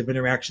because of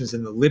interactions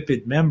in the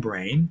lipid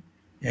membrane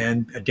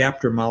and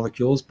adapter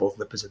molecules, both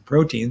lipids and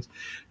proteins,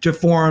 to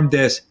form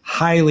this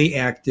highly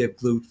active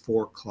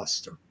GLUT4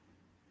 cluster.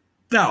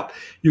 Now,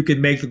 you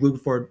can make the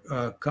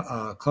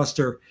GLUT4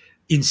 cluster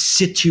in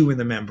situ in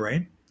the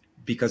membrane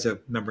because of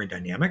membrane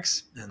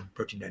dynamics and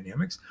protein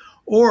dynamics,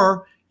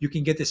 or you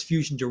can get this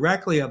fusion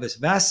directly of this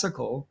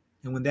vesicle,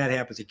 and when that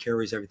happens, it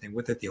carries everything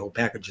with it. The whole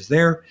package is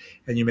there,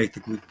 and you make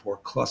the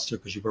GLUT4 cluster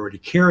because you're already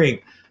carrying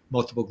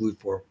multiple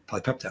GLUT4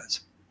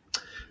 polypeptides.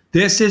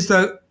 This is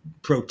the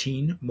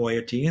protein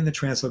moiety and the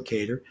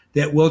translocator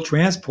that will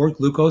transport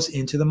glucose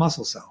into the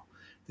muscle cell.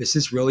 This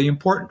is really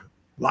important.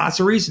 Lots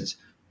of reasons.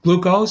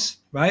 Glucose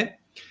right?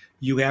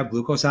 You have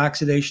glucose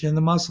oxidation in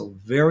the muscle,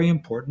 very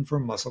important for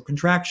muscle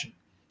contraction.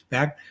 In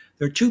fact,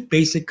 there are two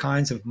basic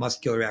kinds of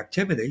muscular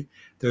activity.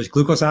 There's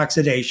glucose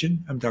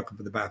oxidation. I'm talking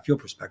from the biofuel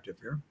perspective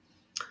here.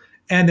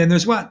 And then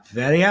there's what?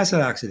 Fatty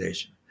acid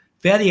oxidation.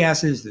 Fatty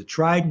acid is the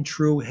tried and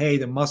true, hey,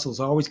 the muscle's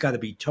always got to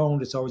be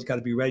toned. It's always got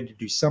to be ready to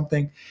do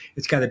something.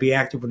 It's got to be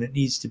active when it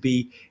needs to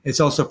be.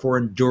 It's also for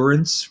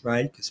endurance,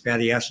 right? Because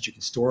fatty acids you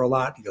can store a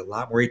lot. You get a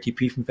lot more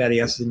ATP from fatty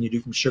acids than you do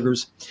from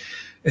sugars,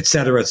 et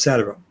cetera, et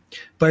cetera.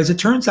 But as it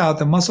turns out,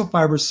 the muscle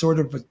fibers sort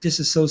of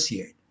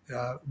disassociate.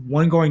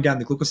 One going down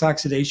to glucose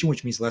oxidation,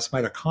 which means less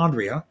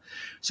mitochondria.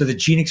 So the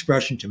gene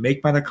expression to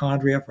make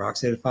mitochondria for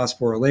oxidative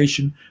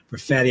phosphorylation, for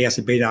fatty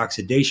acid beta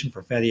oxidation,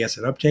 for fatty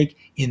acid uptake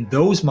in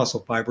those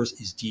muscle fibers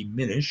is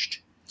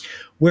diminished.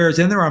 Whereas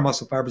then there are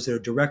muscle fibers that are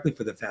directly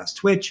for the fast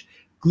twitch,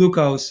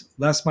 glucose,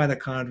 less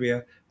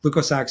mitochondria,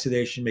 glucose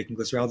oxidation, making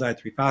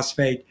glyceraldehyde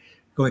 3-phosphate,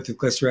 going through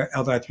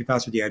glyceraldehyde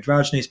 3-phosphate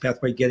dehydrogenase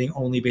pathway, getting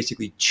only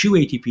basically 2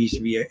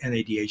 ATPs via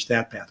NADH,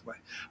 that pathway.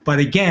 But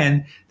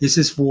again, this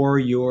is for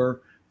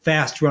your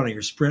fast runner,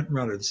 your sprint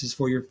runner. This is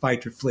for your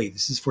fight or flee.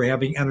 This is for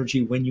having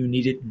energy when you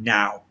need it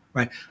now,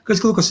 right? Because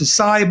glucose is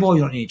soluble.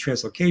 You don't need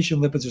translocation.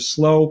 Lipids are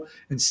slow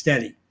and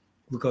steady.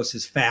 Glucose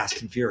is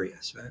fast and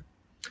furious, right?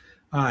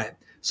 All right.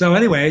 So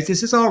anyways,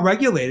 this is all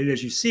regulated.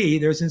 As you see,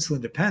 there's insulin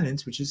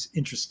dependence, which is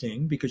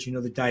interesting because you know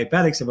the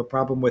diabetics have a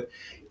problem with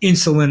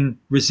insulin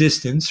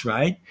resistance,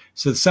 right?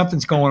 So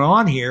something's going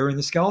on here in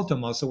the skeletal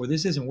muscle where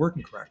this isn't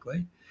working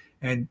correctly.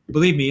 And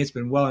believe me, it's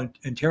been well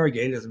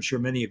interrogated, as I'm sure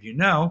many of you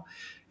know.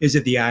 Is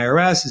it the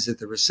IRS? Is it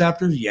the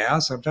receptors? Yeah.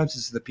 Sometimes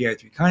it's the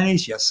PI3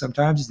 kinase. Yes.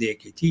 Sometimes it's the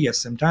AKT. Yes.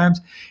 Sometimes.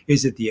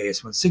 Is it the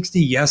AS160?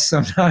 Yes.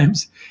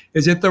 Sometimes.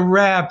 Is it the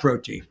Rab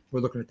protein?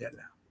 We're looking at that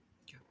now.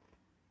 Okay.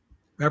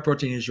 Rab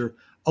protein is your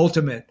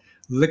ultimate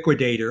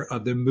liquidator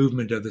of the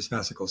movement of this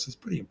vesicle. So it's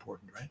pretty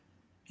important, right?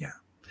 Yeah.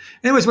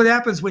 Anyways, what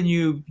happens when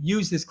you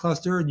use this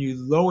cluster and you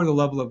lower the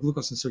level of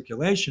glucose in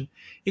circulation,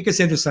 it gets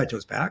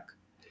endocytosed back,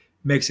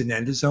 makes an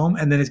endosome,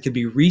 and then it can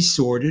be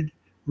resorted,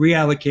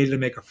 reallocated to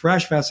make a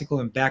fresh vesicle,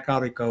 and back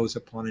out it goes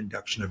upon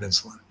induction of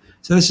insulin.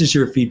 So this is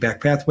your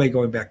feedback pathway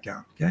going back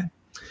down, okay?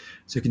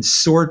 So you can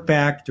sort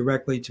back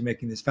directly to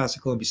making this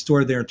vesicle and be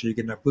stored there until you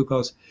get enough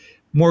glucose.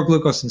 More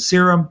glucose in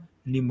serum,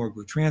 you need more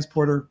glue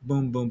transporter,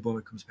 boom, boom, boom,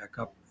 it comes back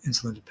up,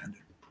 insulin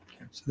dependent.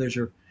 Okay, so there's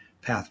your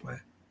pathway.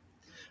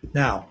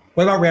 Now,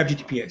 what about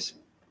RAB-GTPase?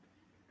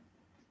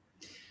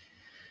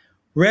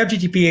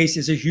 RAB-GTPase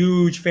is a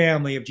huge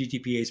family of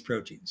GTPase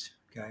proteins.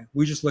 Okay,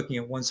 we're just looking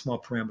at one small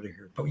parameter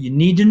here, but you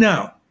need to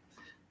know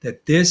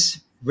that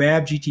this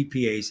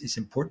RAB-GTPase is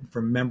important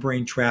for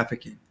membrane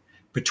trafficking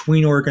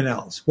between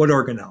organelles. What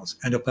organelles?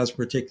 Endoplasmic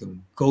reticulum,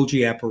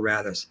 Golgi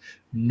apparatus,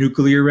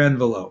 nuclear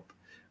envelope,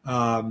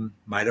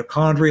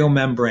 mitochondrial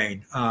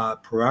membrane,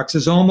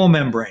 peroxisomal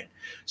membrane.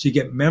 So you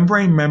get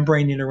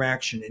membrane-membrane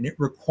interaction, and it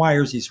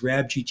requires these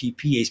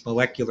RAB-GTPase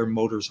molecular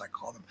motors, I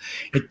call them.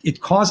 It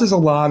causes a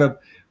lot of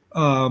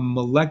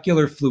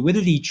molecular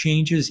fluidity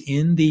changes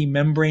in the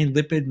membrane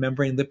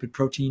lipid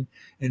protein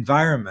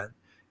environment,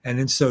 and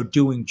in so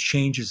doing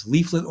changes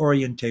leaflet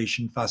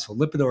orientation,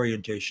 phospholipid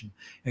orientation,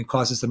 and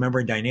causes the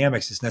membrane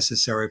dynamics that's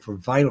necessary for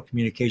vital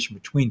communication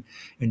between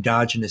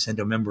endogenous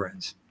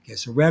endomembranes. Okay,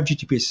 so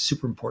RAB-GTPase is a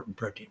super important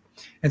protein,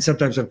 and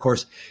sometimes, of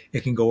course,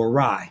 it can go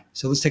awry.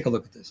 So let's take a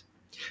look at this.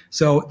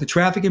 So the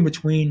trafficking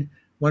between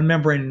one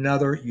membrane and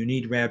another, you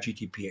need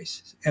RAB-GTPase.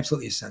 It's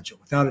absolutely essential.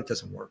 Without it, it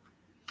doesn't work.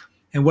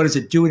 And what does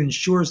it do? It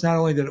ensures not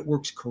only that it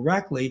works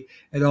correctly,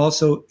 it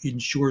also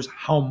ensures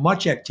how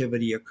much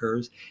activity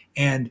occurs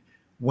and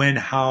when,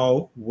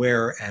 how,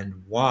 where, and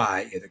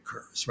why it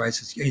occurs, right?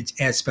 So it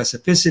adds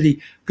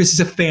specificity because it's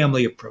a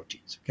family of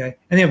proteins, okay?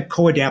 And they have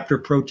co-adapter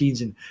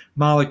proteins and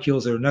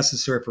molecules that are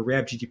necessary for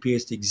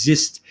RAB-GTPase to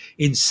exist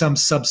in some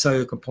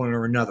subcellular component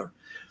or another.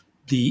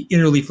 The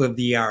inner leaflet of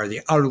the ER,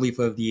 the outer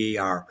leaflet of the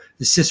ER,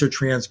 the cis or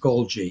trans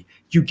Golgi,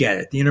 you get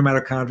it. The inner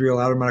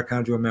mitochondrial, outer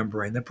mitochondrial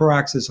membrane, the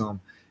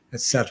peroxisome,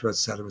 et cetera, et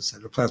cetera, et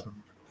cetera, plasma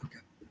membrane. Okay.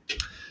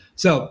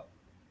 So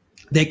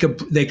they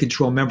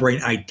control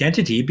membrane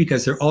identity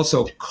because they're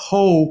also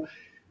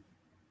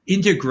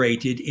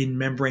co-integrated in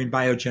membrane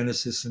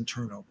biogenesis and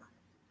turnover.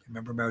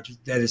 Remember,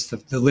 that is the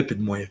lipid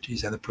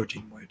moieties and the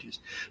protein moieties,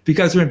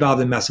 because they're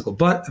involved in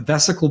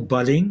vesicle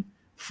budding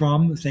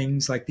from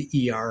things like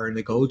the ER and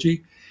the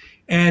Golgi.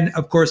 And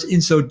of course,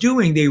 in so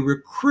doing, they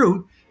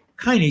recruit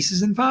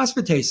kinases and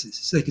phosphatases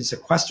so they can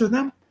sequester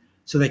them,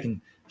 so they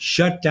can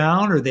shut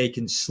down, or they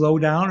can slow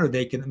down, or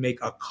they can make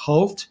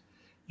occult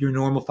your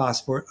normal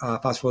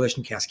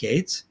phosphorylation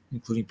cascades,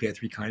 including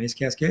PI3 kinase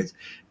cascades,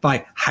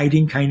 by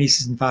hiding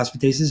kinases and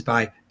phosphatases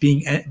by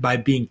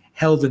being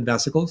held in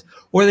vesicles,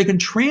 or they can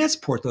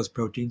transport those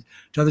proteins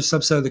to other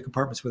subcellular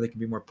compartments where they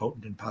can be more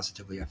potent and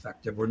positively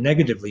effective or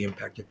negatively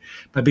impacted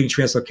by being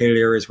translocated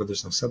areas where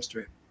there's no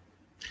substrate.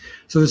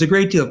 So there's a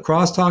great deal of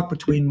crosstalk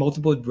between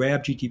multiple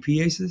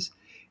RAB-GTPases,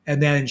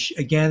 and that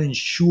again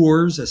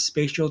ensures a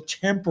spatial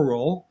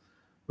temporal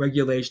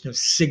regulation of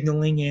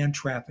signaling and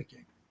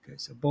trafficking. Okay,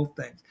 so both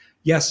things,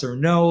 yes or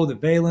no, the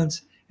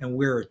valence, and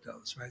where it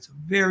goes, right? So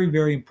very,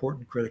 very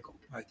important, critical,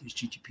 right, these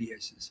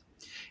GTPases.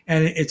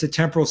 And it's a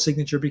temporal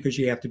signature because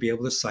you have to be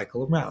able to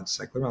cycle around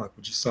like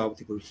what you saw with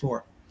the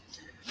GLUT4.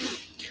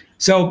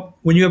 So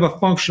when you have a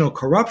functional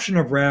corruption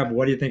of Rab,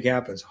 what do you think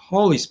happens?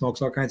 Holy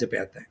smokes, all kinds of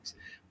bad things.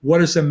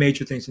 What are some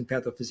major things in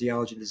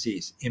pathophysiology and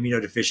disease?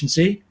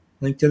 Immunodeficiency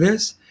linked to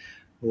this,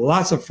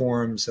 lots of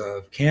forms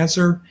of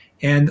cancer,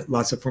 and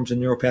lots of forms of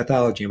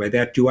neuropathology. And by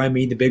that, do I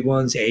mean the big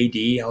ones, AD,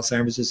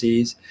 Alzheimer's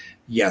disease?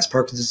 Yes.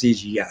 Parkinson's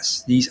disease?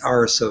 Yes. These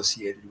are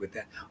associated with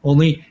that.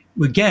 Only,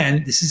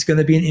 again, this is going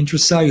to be an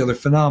intracellular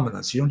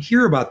phenomenon. So you don't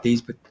hear about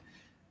these, but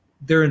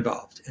they're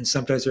involved, and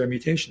sometimes there are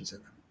mutations in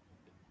them.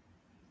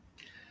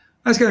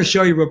 I was going to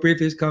show you real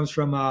briefly. This comes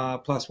from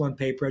a PLOS ONE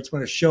paper. I just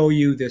want to show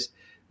you this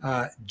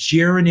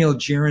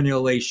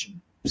geranyl-geranyulation.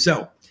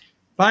 So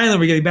finally,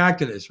 we're getting back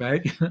to this,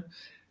 right?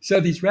 So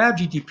these Rab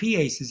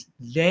GTPases,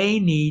 they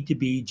need to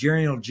be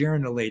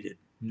geranyl-geranylated.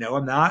 No,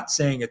 I'm not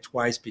saying it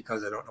twice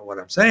because I don't know what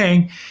I'm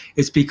saying.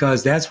 It's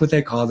because that's what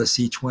they call the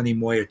C20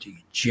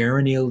 moiety,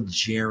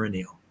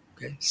 geranyl-geranyl.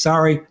 Okay,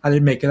 sorry, I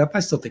didn't make it up.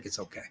 I still think it's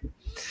okay.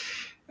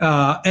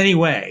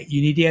 Anyway,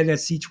 you need to add that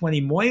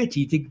C20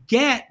 moiety to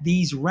get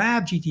these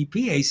Rab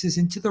GTPases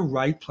into the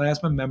right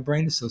plasma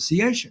membrane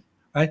association,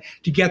 right?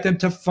 To get them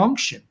to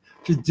function,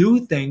 to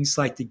do things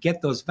like to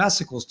get those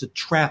vesicles to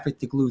traffic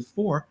the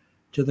GLUT4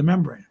 to the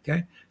membrane,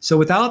 okay? So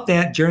without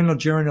that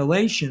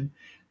geranyl-geranyulation,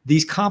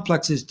 these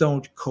complexes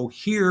don't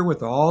cohere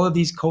with all of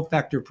these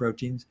cofactor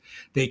proteins.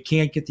 They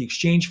can't get the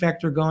exchange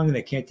factor going.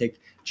 They can't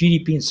take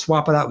GDP and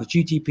swap it out with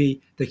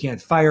GTP. They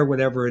can't fire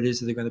whatever it is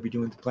that they're going to be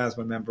doing to the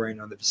plasma membrane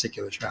on the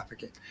vesicular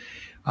trafficking.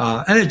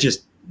 And it's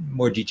just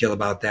more detail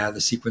about that,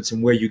 the sequence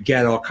and where you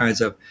get all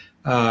kinds of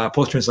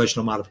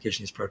post-translational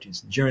modification of these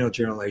proteins.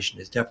 Geranyl-geranyulation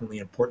is definitely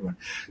an important one.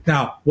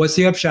 Now, what's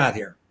the upshot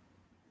here?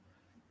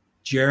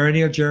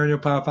 Geranyl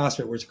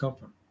pyrophosphate, where's it come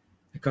from?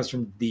 It comes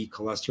from the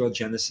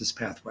cholesterol-genesis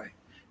pathway.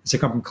 Does it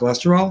come from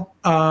cholesterol?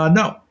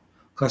 No.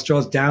 Cholesterol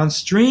is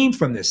downstream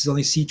from this. It's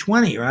only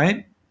C20,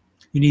 right?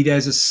 You need it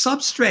as a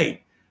substrate,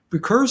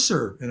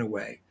 precursor in a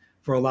way,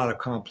 for a lot of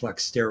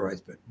complex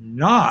steroids, but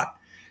not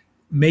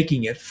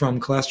making it from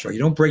cholesterol. You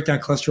don't break down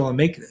cholesterol and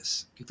make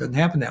this. It doesn't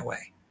happen that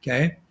way,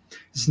 okay?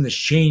 This isn't a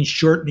chain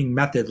shortening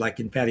method like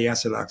in fatty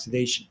acid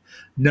oxidation.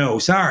 No,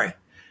 sorry.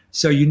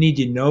 So you need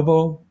de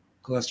novo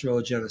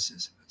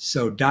cholesterologenesis.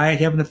 So diet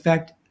have an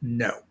effect?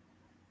 No.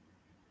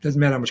 Doesn't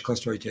matter how much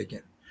cholesterol you take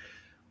in.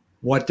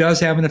 What does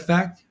have an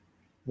effect?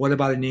 What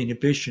about an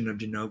inhibition of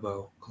de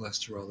novo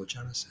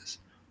cholesterologenesis?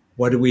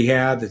 What do we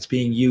have that's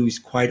being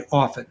used quite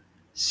often?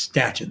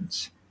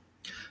 Statins.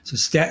 So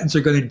statins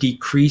are going to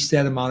decrease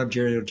that amount of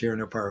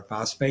geranyl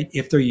pyrophosphate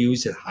if they're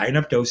used at high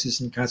enough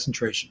doses and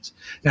concentrations.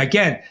 Now,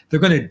 again, they're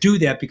going to do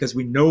that because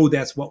we know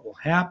that's what will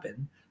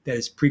happen. That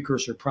is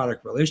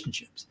precursor-product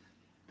relationships.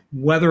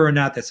 Whether or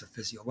not that's a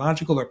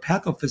physiological or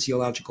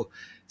pathophysiological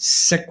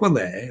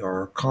sequelae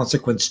or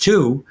consequence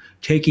to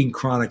taking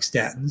chronic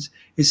statins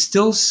is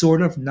still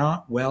sort of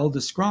not well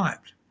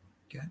described.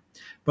 Okay?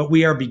 But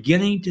we are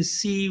beginning to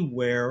see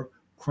where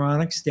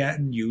chronic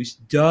statin use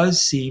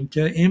does seem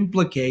to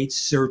implicate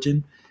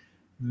certain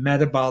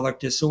metabolic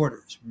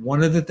disorders.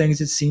 One of the things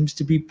that seems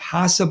to be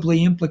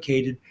possibly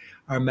implicated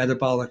are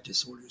metabolic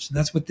disorders. And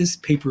that's what this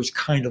paper is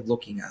kind of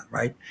looking at,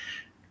 right?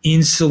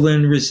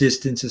 Insulin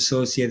resistance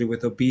associated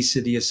with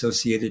obesity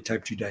associated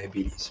type 2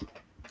 diabetes.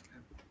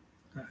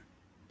 Okay.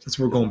 That's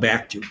what we're going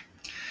back to.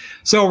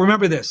 So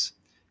remember this.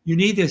 You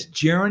need this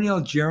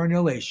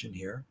geranyl-geranyulation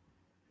here,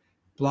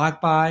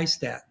 blocked by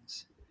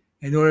statins,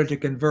 in order to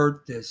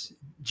convert this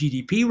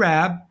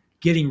GDP-RAB,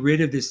 getting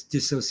rid of this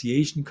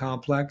dissociation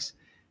complex,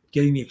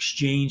 getting the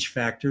exchange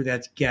factor,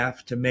 that's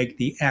GAF, to make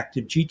the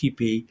active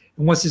GTP.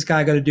 And what's this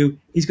guy got to do?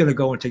 He's going to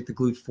go and take the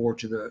GLUT4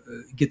 to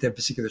the get that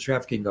vesicular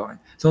trafficking going.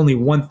 It's only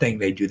one thing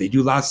they do. They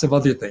do lots of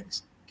other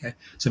things. Okay,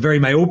 so very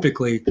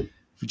myopically,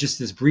 for just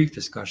this brief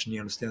discussion, you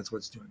understand that's what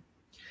it's doing.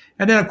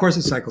 And then, of course,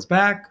 it cycles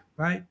back,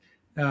 right?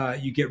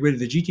 You get rid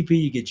of the GTP,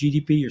 you get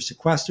GDP, you're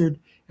sequestered.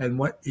 And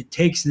what it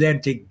takes then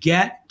to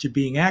get to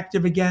being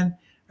active again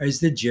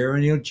is the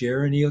geranyl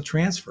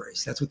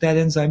transferase. That's what that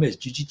enzyme is,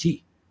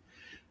 GGT.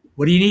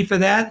 What do you need for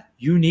that?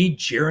 You need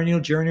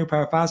geranyl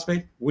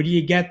pyrophosphate. Where do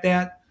you get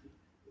that?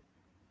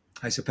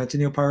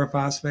 Isopentenyl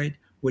pyrophosphate.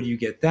 Where do you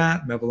get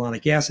that?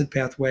 Mevalonic acid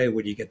pathway.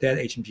 Where do you get that?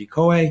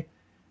 HMG-CoA. You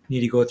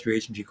need to go through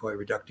HMG-CoA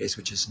reductase,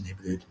 which is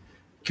inhibited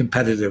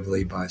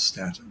competitively by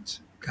statins.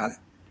 Got it.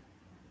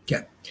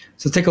 Okay.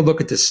 So take a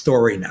look at this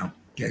story now.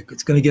 Okay.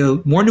 It's going to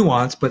get more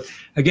nuanced, but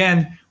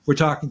again, we're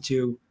talking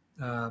to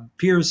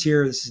peers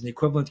here. This is an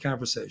equivalent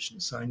conversation,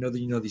 so I know that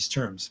you know these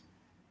terms.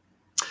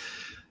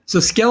 So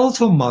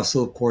skeletal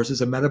muscle, of course,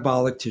 is a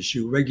metabolic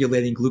tissue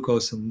regulating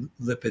glucose and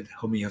lipid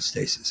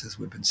homeostasis, as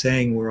we've been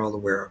saying, we're all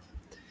aware of.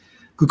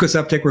 Glucose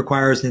uptake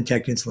requires an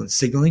intact insulin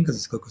signaling because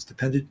it's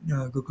glucose-dependent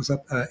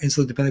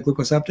insulin-dependent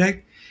glucose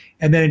uptake,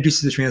 and then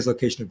induces the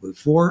translocation of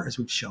GLUT4, as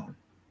we've shown.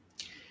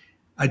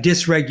 A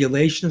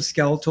dysregulation of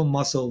skeletal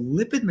muscle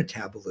lipid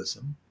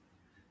metabolism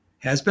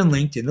has been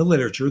linked in the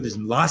literature, there's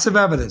lots of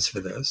evidence for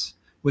this,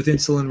 with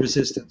insulin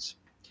resistance.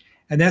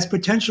 And that's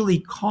potentially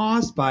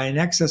caused by an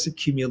excess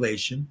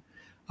accumulation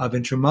of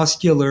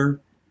intramuscular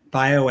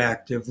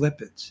bioactive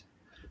lipids.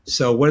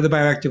 So what are the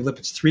bioactive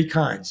lipids? Three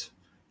kinds.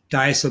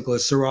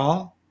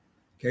 Diacylglycerol.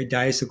 Okay,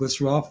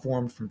 diacylglycerol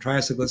formed from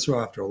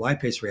triacylglycerol after a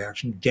lipase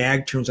reaction.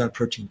 GAG turns on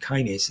protein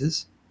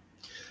kinases.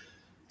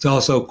 It's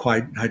also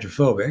quite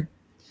hydrophobic.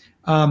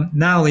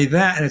 Not only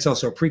that, and it's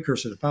also a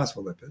precursor to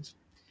phospholipids.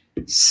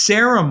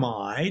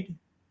 Ceramide,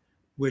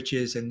 which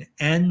is an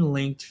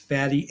N-linked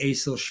fatty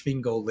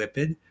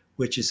acylsphingolipid,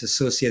 which is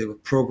associated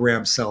with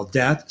programmed cell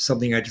death,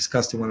 something I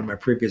discussed in one of my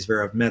previous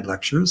VerEvMed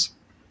lectures.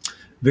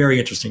 Very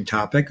interesting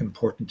topic,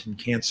 important in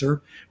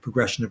cancer,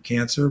 progression of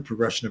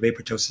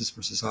apoptosis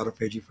versus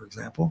autophagy, for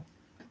example.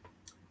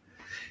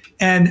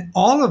 And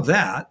all of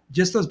that,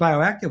 just those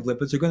bioactive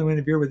lipids, are going to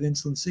interfere with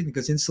insulin signaling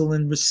because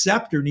insulin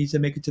receptor needs to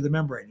make it to the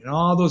membrane. And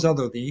all those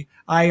other, the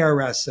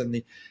IRS and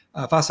the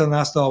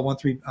phosphoinositol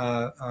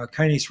 1,3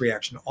 kinase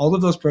reaction, all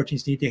of those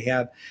proteins need to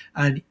have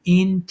an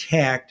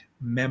intact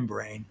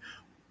membrane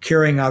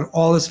carrying out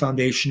all this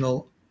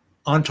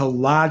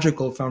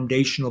ontological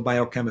foundational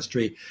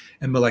biochemistry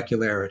and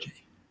molecularity.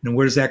 And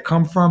where does that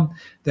come from?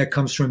 That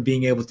comes from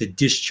being able to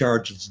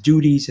discharge its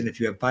duties. And if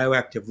you have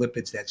bioactive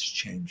lipids, that's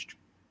changed.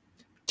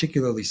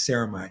 Particularly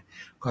ceramide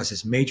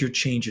causes major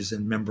changes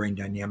in membrane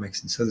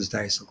dynamics, and so does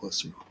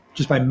diacylglycerol,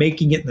 just by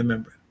making it in the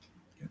membrane.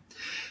 Okay.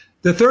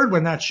 The third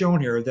one not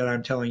shown here that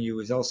I'm telling you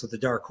is also the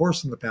dark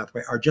horse in the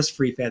pathway are just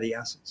free fatty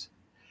acids.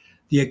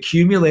 The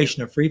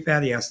accumulation of free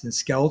fatty acids in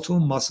skeletal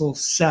muscle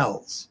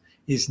cells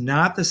is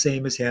not the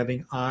same as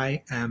having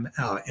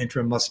IML,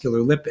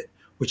 intramuscular lipid,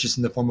 which is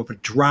in the form of a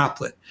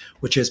droplet,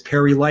 which has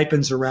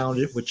perilipins around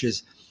it, which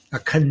is a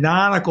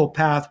canonical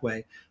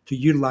pathway to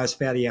utilize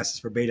fatty acids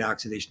for beta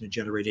oxidation to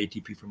generate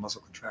ATP for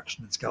muscle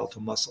contraction and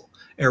skeletal muscle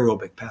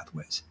aerobic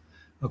pathways.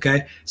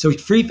 Okay, so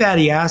free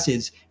fatty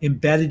acids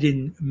embedded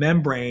in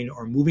membrane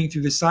or moving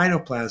through the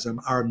cytoplasm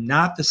are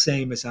not the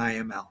same as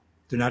IML.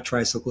 They're not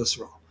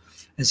triacylglycerol.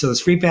 And so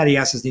those free fatty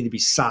acids need to be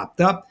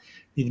sopped up,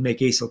 need to make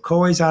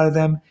acyl-CoAs out of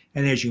them.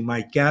 And as you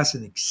might guess,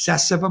 an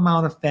excessive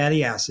amount of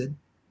fatty acid,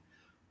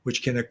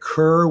 which can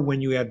occur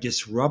when you have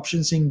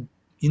disruptions in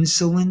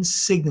insulin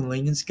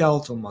signaling in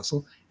skeletal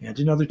muscle and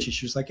in other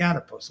tissues like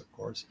adipose, of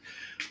course,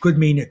 could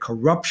mean a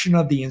corruption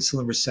of the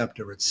insulin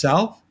receptor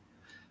itself,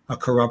 a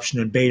corruption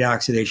in beta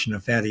oxidation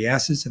of fatty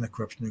acids, and a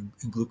corruption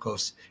in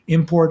glucose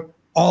import,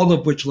 all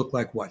of which look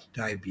like what?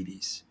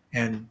 Diabetes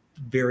and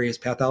various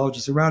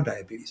pathologies around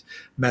diabetes,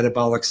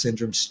 metabolic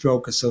syndrome,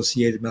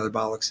 stroke-associated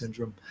metabolic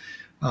syndrome,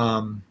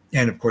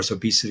 and of course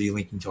obesity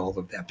linking to all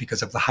of that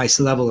because of the high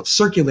level of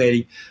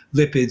circulating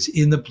lipids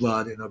in the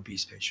blood in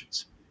obese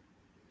patients.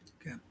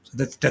 Okay, so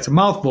that's a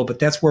mouthful, but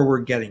that's where we're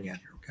getting at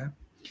here. Okay,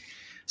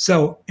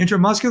 so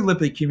intramuscular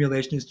lipid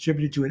accumulation is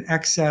attributed to an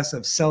excess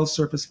of cell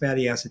surface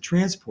fatty acid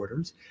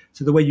transporters.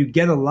 So the way you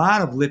get a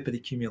lot of lipid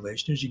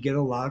accumulation is you get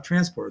a lot of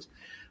transporters.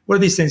 What are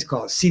these things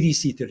called?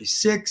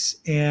 CDC36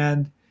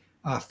 and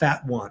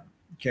FAT1.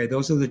 Okay,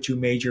 those are the two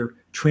major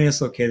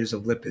translocators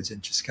of lipids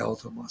into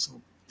skeletal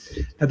muscle.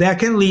 Now that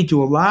can lead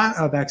to a lot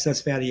of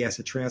excess fatty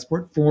acid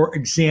transport, for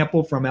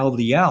example, from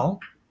LDL,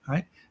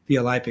 right,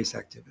 via lipase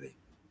activity.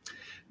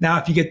 Now,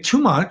 if you get too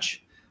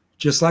much,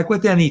 just like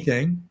with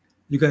anything,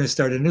 you're going to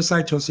start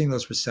endocytosing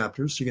those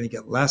receptors. So you're going to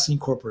get less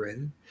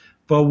incorporated.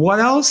 But what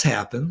else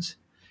happens?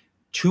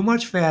 Too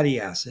much fatty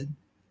acid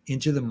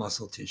into the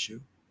muscle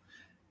tissue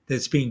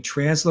that's being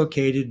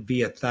translocated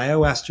via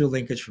thioester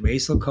linkage from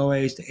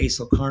acyl-CoAs to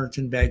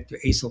acyl-carnitine back to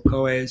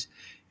acyl-CoAs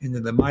into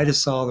the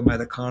mitosol, the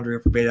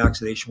mitochondria for beta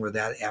oxidation, where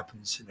that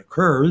happens and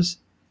occurs.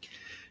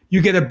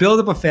 You get a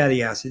buildup of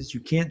fatty acids. You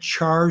can't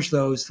charge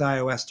those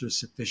thioesters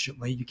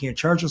sufficiently. You can't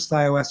charge those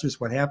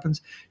thioesters. What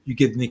happens? You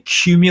get an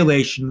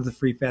accumulation of the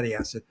free fatty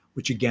acid,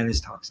 which again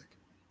is toxic.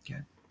 Okay,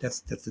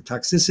 that's the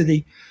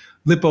toxicity.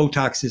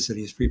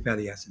 Lipotoxicity is free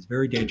fatty acids.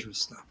 Very dangerous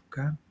stuff.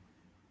 Okay.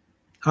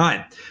 All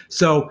right.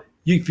 So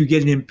if you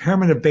get an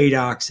impairment of beta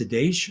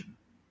oxidation,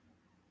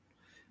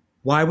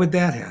 why would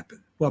that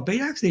happen? Well,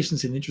 beta oxidation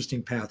is an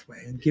interesting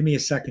pathway, and give me a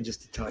second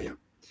just to tell you.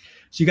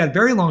 So you got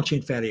very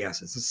long-chain fatty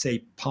acids, let's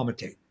say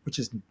palmitate, which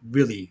is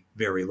really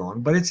very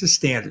long, but it's a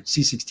standard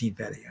C16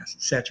 fatty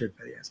acid, saturated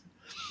fatty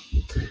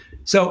acid.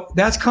 So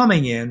that's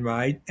coming in,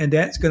 right? And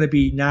that's going to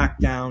be knocked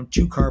down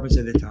 2 carbons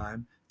at a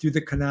time through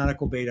the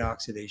canonical beta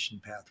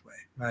oxidation pathway,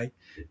 right?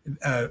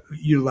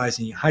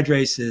 Utilizing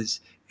hydrases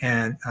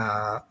and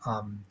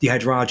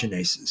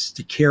dehydrogenases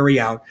to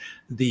carry out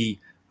the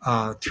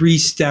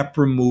 3-step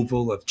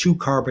removal of 2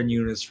 carbon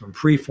units from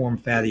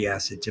preformed fatty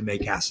acid to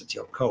make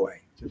acetyl-CoA.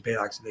 So beta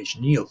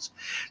oxidation yields.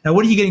 Now,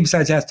 what are you getting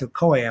besides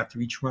acetyl-CoA after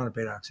each run of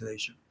beta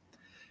oxidation?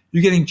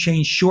 You're getting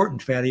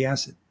chain-shortened fatty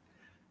acid.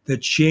 The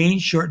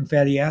chain-shortened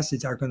fatty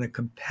acids are going to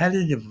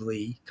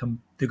competitively,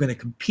 they're going to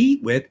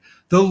compete with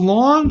the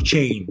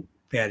long-chain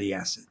fatty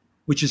acid,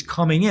 which is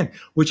coming in,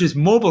 which is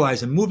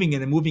mobilized and moving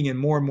in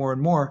more and more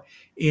and more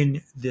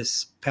in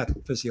this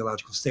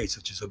pathophysiological state,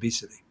 such as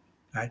obesity,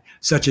 right?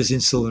 Such as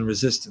insulin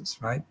resistance,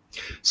 right?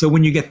 So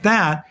when you get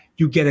that,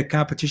 you get a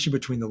competition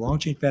between the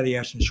long-chain fatty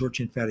acid and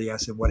short-chain fatty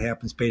acid. What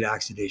happens? Beta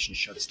oxidation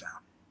shuts down.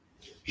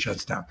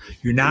 shuts down.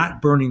 You're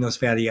not burning those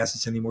fatty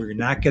acids anymore. You're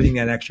not getting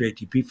that extra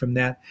ATP from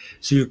that.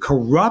 So you're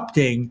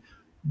corrupting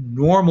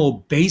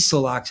normal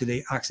basal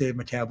oxidative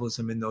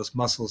metabolism in those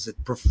muscles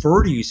that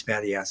prefer to use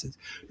fatty acids.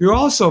 You're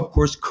also, of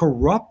course,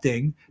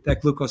 corrupting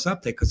that glucose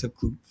uptake because of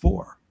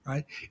GLUT4,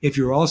 right? If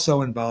you're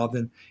also involved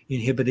in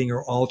inhibiting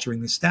or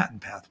altering the statin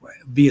pathway,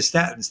 via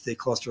statins, the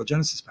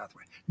cholesterol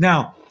pathway.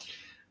 Now,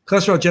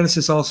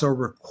 cholesterol also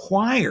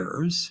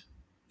requires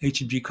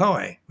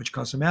HMG-CoA, which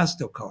comes from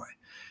acetyl-CoA.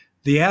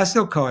 The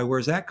acetyl-CoA,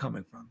 where's that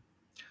coming from?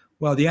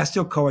 Well, the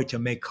acetyl-CoA to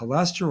make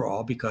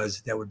cholesterol, because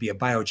that would be a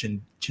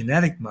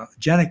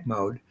biogenic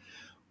mode,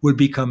 would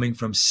be coming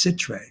from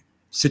citrate.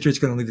 Citrate's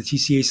going to leave the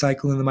TCA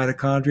cycle in the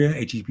mitochondria,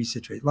 ATP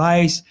citrate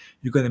lyase.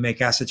 You're going to make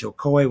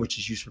acetyl-CoA, which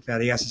is used for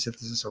fatty acid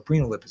synthesis or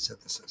prenolipid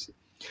synthesis.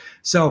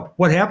 So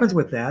what happens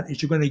with that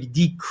is you're going to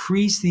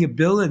decrease the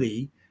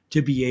ability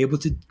to be able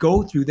to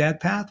go through that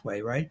pathway,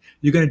 right?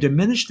 You're going to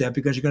diminish that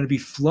because you're going to be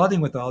flooding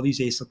with all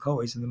these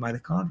acyl-CoAs in the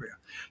mitochondria.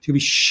 So you'll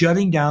be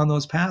shutting down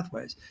those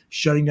pathways.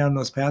 Shutting down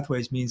those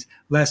pathways means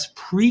less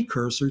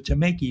precursor to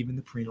make even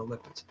the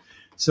prenolipids.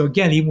 So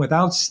again, even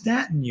without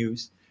statin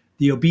use,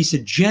 the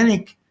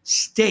obesogenic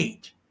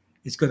state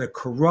is going to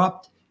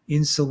corrupt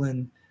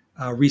insulin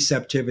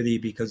receptivity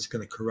because it's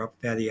going to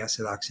corrupt fatty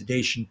acid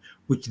oxidation,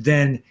 which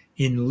then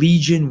in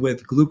legion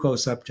with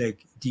glucose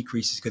uptake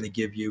decrease is going to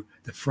give you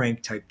the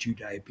frank type 2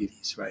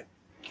 diabetes, right?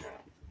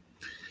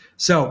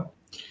 So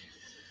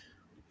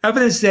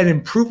evidence that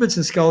improvements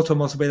in skeletal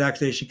muscle beta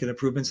oxidation can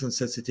improve insulin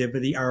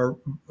sensitivity are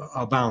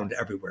abound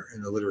everywhere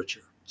in the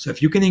literature. So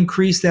if you can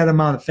increase that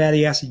amount of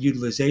fatty acid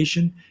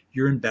utilization,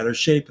 you're in better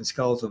shape in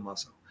skeletal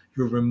muscle.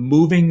 You're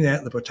removing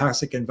that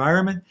lipotoxic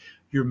environment.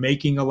 You're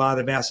making a lot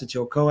of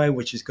acetyl-CoA,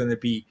 which is going to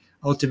be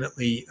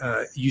ultimately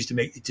used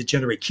to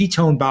generate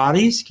ketone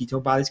bodies.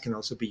 Ketone bodies can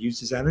also be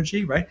used as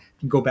energy, right?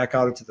 Can go back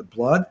out into the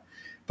blood.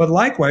 But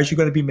likewise, you're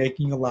going to be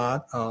making a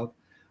lot of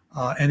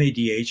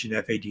NADH and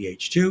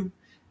FADH2,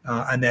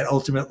 and that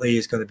ultimately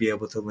is going to be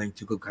able to link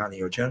to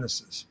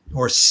gluconeogenesis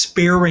or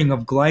sparing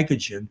of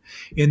glycogen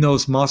in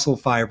those muscle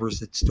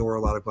fibers that store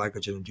a lot of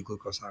glycogen and do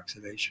glucose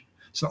oxidation.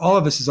 So all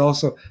of this is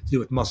also to do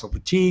with muscle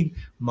fatigue,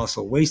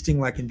 muscle wasting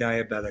like in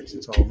diabetics.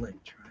 It's all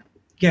linked, right?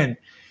 Again,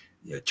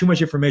 too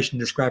much information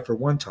to describe for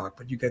one talk,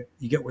 but you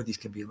get where these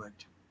can be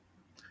linked.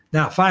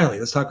 Now, finally,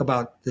 let's talk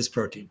about this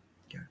protein.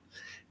 Okay.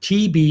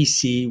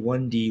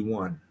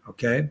 TBC1D1,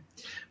 okay?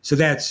 So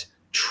that's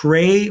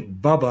Trey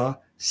Bubba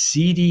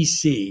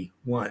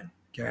CDC1.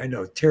 Okay, I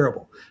know,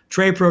 terrible.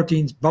 Trey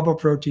proteins, Bubba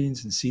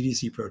proteins, and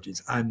CDC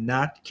proteins. I'm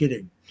not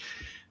kidding.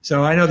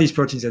 So I know these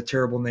proteins have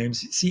terrible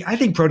names. See, I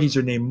think proteins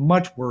are named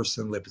much worse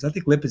than lipids. I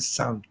think lipids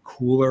sound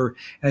cooler.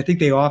 And I think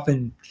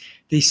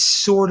they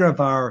sort of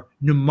are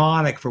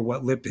mnemonic for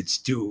what lipids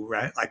do,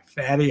 right? Like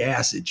fatty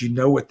acids, you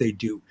know what they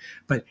do.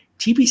 But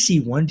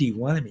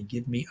TBC1D1, I mean,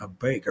 give me a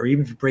break. Or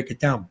even if you break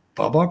it down,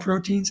 Bubba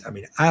proteins, I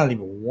mean, I don't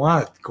even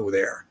want to go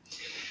there.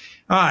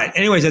 All right.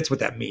 Anyways, that's what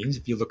that means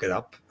if you look it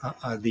up,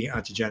 the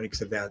ontogenics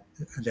of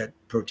that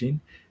protein.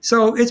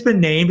 So it's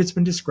been named, it's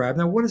been described.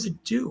 Now, what does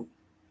it do?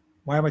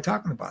 Why am I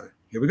talking about it?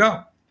 Here we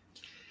go.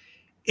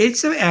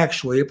 It's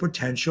actually a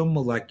potential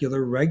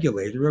molecular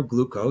regulator of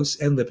glucose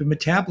and lipid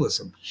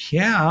metabolism.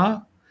 Yeah.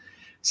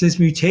 Since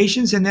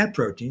mutations in that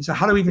protein, so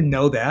how do we even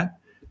know that?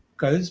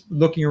 Because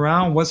looking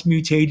around, what's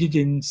mutated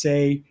in,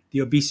 say, the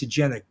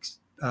obesogenic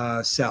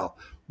cell?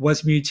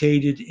 What's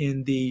mutated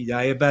in the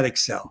diabetic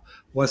cell?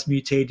 What's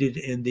mutated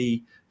in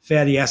the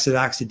fatty acid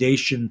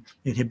oxidation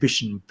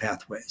inhibition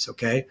pathways,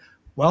 okay?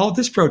 Well,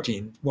 this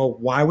protein, well,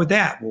 why would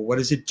that? Well, what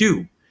does it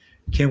do?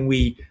 Can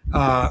we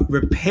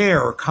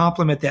repair or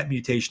complement that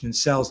mutation in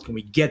cells? Can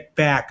we get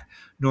back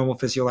normal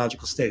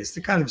physiological state? It's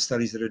the kind of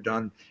studies that are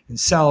done in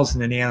cells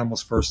and in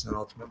animals first and then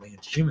ultimately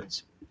into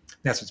humans.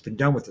 That's what's been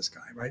done with this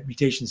guy, right?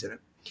 Mutations in it.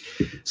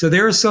 So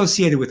they're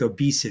associated with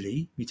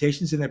obesity,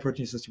 mutations in that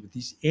protein associated with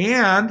these,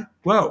 and,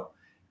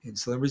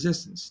 insulin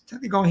resistance.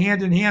 They go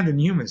hand in hand in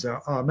humans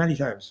many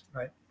times,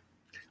 right?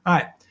 All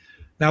right.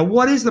 Now,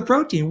 what is the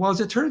protein? Well,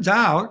 as it turns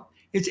out,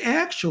 it's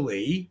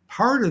actually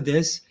part of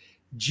this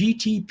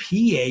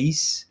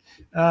GTPase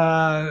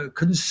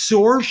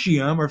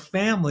consortium or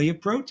family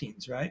of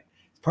proteins, right?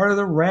 It's part of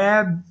the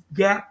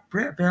RAB-GAP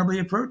family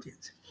of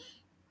proteins.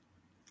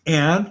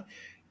 And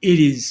it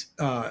is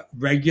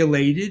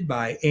regulated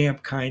by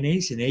AMP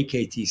kinase and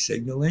AKT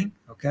signaling,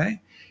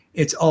 okay?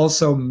 It's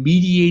also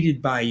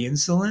mediated by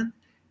insulin,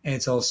 and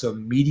it's also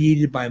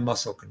mediated by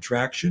muscle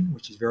contraction,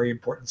 which is very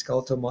important in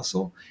skeletal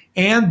muscle,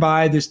 and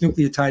by this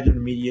nucleotide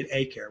intermediate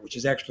ACARE, which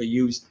is actually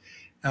used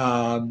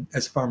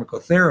as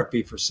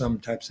pharmacotherapy for some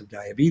types of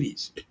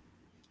diabetes.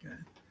 Okay.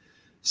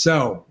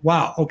 So,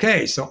 wow,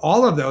 okay, so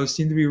all of those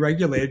seem to be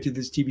regulated to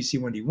this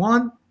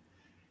TBC1D1.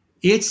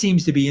 It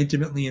seems to be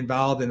intimately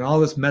involved in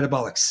all this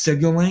metabolic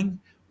signaling,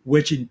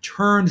 which in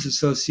turn is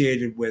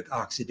associated with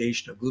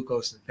oxidation of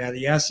glucose and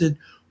fatty acid,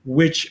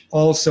 which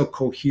also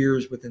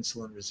coheres with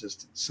insulin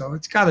resistance. So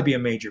it's got to be a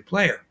major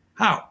player.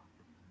 How?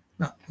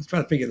 Now, let's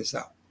try to figure this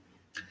out.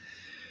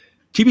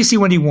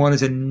 TBC1D1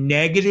 is a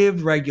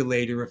negative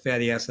regulator of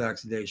fatty acid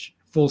oxidation,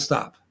 full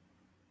stop.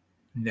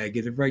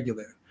 negative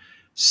regulator.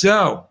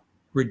 So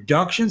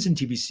reductions in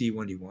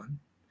TBC1D1,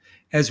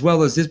 as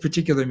well as this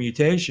particular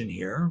mutation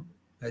here,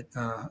 at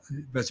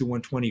Vesa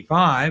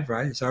 125,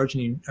 right, it's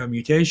arginine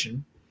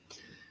mutation,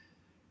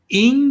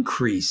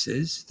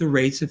 increases the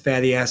rates of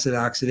fatty acid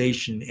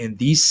oxidation in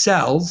these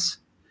cells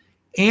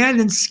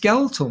and in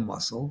skeletal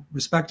muscle,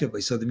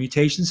 respectively. So the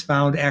mutations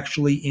found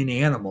actually in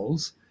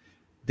animals,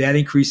 that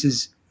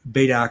increases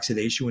beta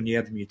oxidation when you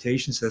have the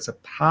mutation. So that's a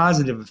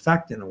positive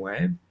effect in a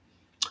way.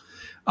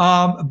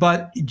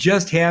 But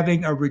just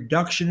having a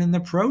reduction in the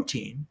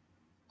protein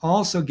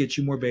also gets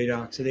you more beta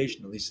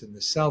oxidation, at least in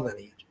the cell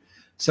lineage.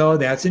 So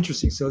that's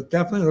interesting. So it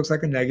definitely looks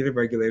like a negative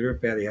regulator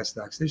of fatty acid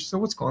oxidation. So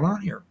what's going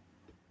on here?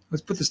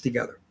 Let's put this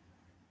together.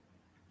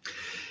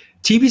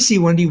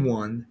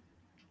 TBC1D1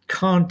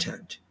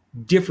 content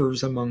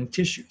differs among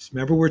tissues.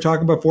 Remember, we were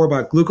talking before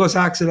about glucose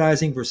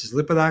oxidizing versus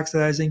lipid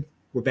oxidizing.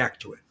 We're back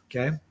to it,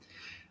 okay?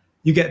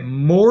 You get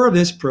more of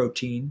this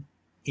protein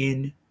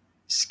in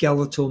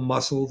skeletal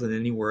muscle than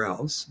anywhere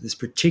else, this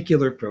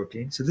particular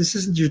protein. So this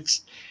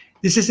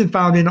isn't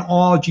found in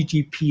all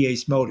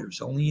GTPase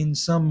motors, only in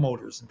some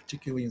motors, and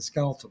particularly in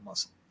skeletal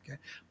muscle. Okay?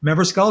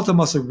 Remember, skeletal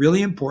muscle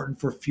really important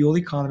for fuel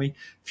economy,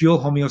 fuel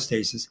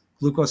homeostasis,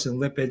 glucose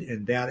and lipid,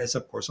 and that is,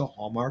 of course, a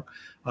hallmark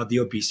of the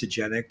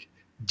obesogenic,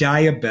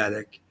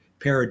 diabetic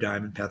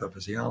paradigm in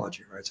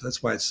pathophysiology, right? So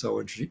that's why it's so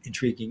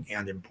intriguing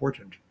and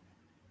important.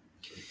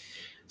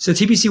 So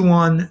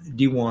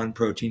TBC1D1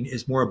 protein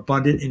is more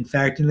abundant, in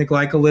fact, in the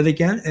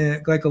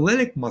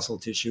glycolytic muscle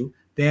tissue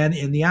than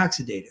in the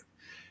oxidative.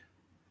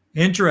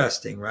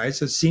 Interesting, right?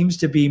 So it seems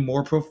to be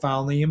more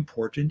profoundly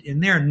important in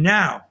there.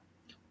 Now,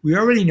 we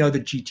already know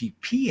that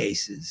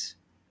GTPases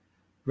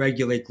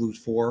regulate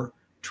GLUT4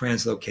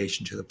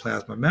 translocation to the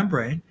plasma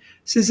membrane.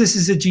 Since this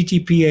is a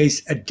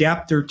GTPase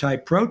adapter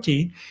type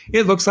protein,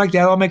 it looks like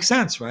that all makes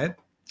sense, right?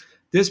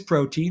 This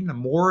protein, the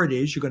more it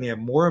is, you're going to have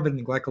more of it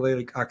in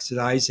glycolytic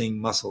oxidizing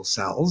muscle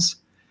cells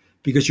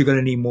because you're going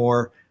to need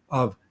more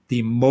of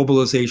the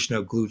mobilization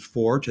of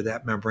GLUT4 to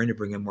that membrane to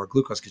bring in more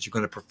glucose because you're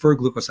going to prefer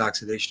glucose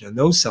oxidation in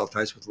those cell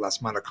types with less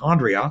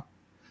mitochondria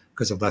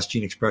because of less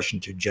gene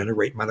expression to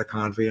generate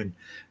mitochondria and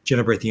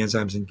generate the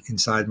enzymes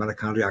inside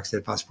mitochondria,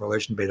 oxidative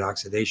phosphorylation, beta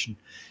oxidation,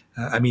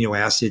 amino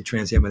acid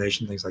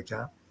transamination, things like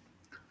that.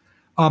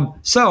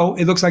 So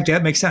it looks like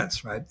that makes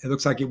sense, right? It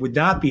looks like it would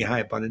not be high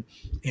abundant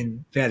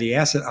in fatty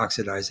acid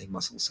oxidizing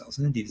muscle cells,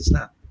 and indeed it's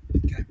not.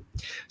 Okay.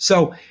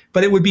 So,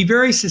 but it would be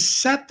very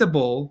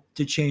susceptible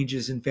to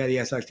changes in fatty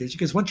acid oxidation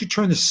because once you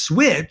turn the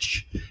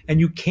switch,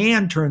 and you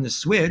can turn the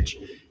switch,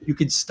 you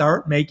can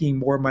start making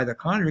more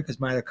mitochondria because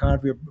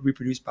mitochondria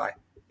reproduce by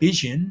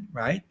fission,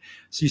 right?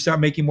 So you start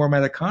making more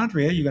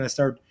mitochondria, you're going to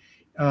start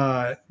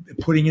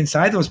putting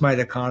inside those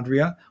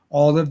mitochondria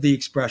all of the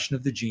expression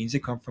of the genes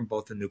that come from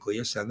both the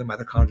nucleus and the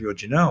mitochondrial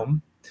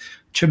genome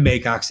to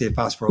make oxidative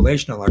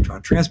phosphorylation, electron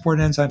transport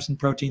enzymes and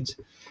proteins,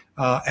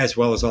 as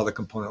well as all the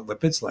component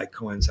lipids like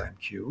coenzyme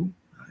Q,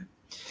 right?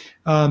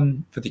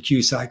 For the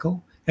Q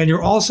cycle. And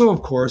you're also,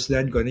 of course,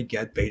 then going to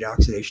get beta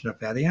oxidation of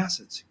fatty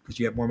acids because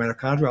you have more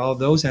mitochondria. All of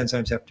those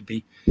enzymes have to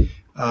be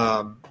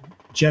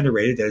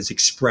generated, that is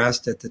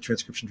expressed at the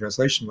transcription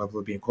translation level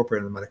to be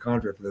incorporated in the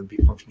mitochondria for them to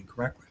be functioning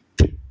correctly.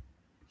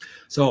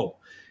 So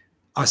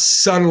a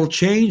subtle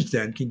change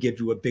then can give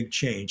you a big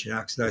change in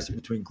oxidizing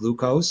between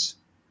glucose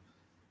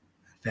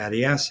and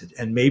fatty acid.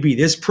 And maybe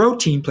this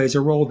protein plays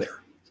a role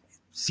there.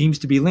 Seems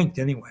to be linked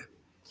anyway.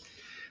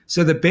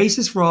 So the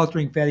basis for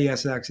altering fatty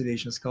acid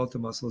oxidation of skeletal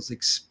muscle is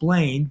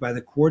explained by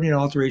the coordinated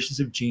alterations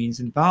of genes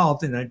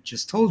involved, and I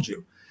just told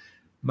you,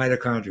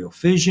 mitochondrial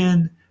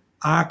fission,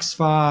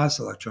 OXPHOS,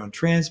 electron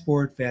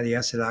transport, fatty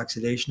acid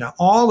oxidation. Now,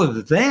 all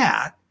of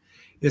that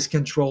is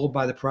controlled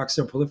by the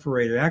peroxisome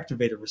proliferator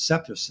activator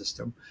receptor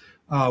system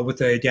with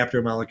the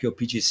adapter molecule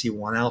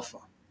PGC1 alpha.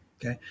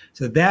 Okay,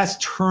 so that's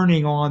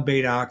turning on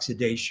beta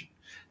oxidation.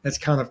 That's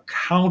kind of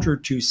counter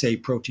to, say,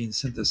 protein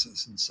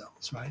synthesis in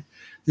cells, right?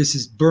 This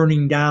is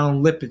burning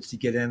down lipids to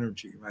get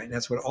energy, right? And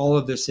that's what all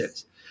of this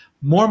is.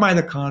 More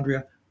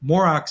mitochondria,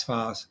 more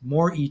OXPHOS,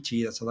 more ET,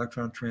 that's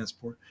electron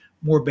transport,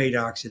 more beta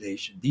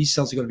oxidation. These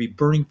cells are going to be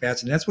burning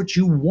fats, and that's what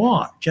you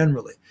want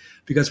generally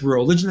because we're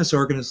oleaginous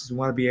organisms who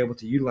want to be able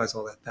to utilize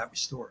all that fat we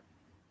store.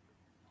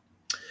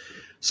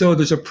 So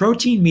there's a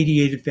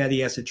protein-mediated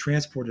fatty acid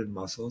transported in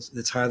muscles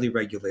that's highly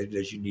regulated,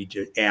 as you need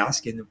to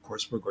ask, and of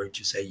course we're going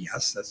to say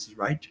yes, that's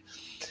right.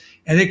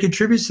 And it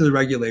contributes to the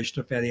regulation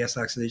of fatty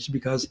acid oxidation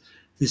because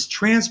this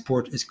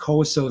transport is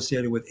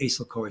co-associated with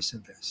acyl-CoA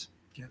synthase.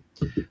 Okay?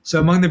 So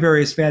among the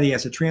various fatty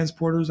acid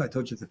transporters, I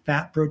told you the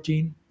fat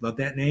protein, love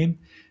that name,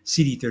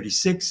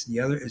 CD36, the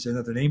other is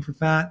another name for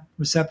fat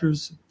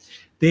receptors.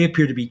 They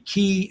appear to be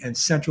key and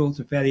central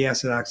to fatty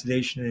acid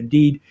oxidation, and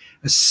indeed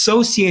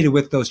associated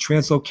with those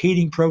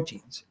translocating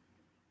proteins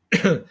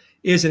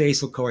is an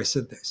acyl-CoA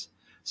synthase.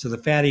 So the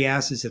fatty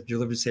acids have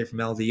delivered, say, from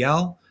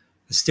LDL,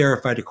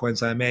 esterified to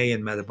coenzyme A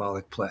in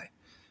metabolic play.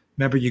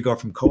 Remember, you go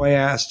from CoA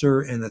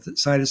ester in the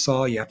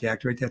cytosol, you have to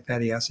activate that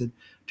fatty acid,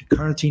 to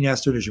carnitine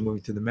ester as you're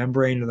moving through the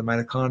membrane of the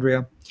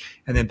mitochondria,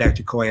 and then back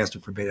to CoA ester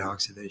for beta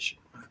oxidation.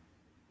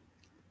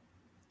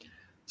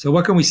 So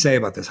what can we say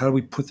about this? How do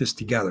we put this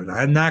together? Now,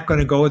 I'm not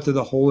going to go into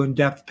the whole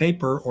in-depth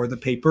paper or the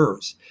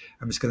papers.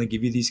 I'm just going to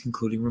give you these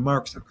concluding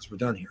remarks now because we're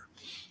done here.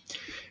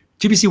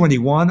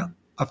 TBC1D1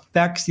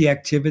 affects the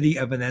activity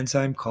of an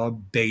enzyme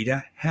called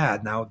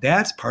beta-HAD. Now,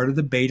 that's part of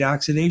the beta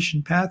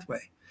oxidation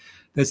pathway.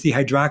 That's the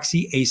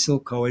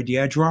hydroxyacyl-CoA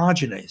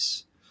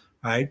dehydrogenase,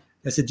 right?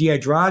 That's the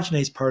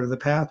dehydrogenase part of the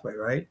pathway,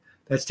 right?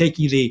 That's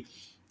taking the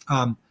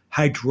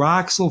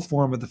hydroxyl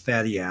form of the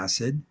fatty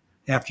acid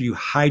after you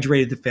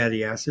hydrated the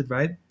fatty acid,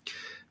 right?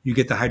 You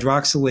get the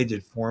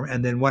hydroxylated form,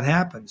 and then what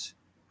happens,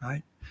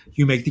 right?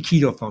 You make the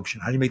keto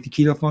function. How do you make the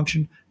keto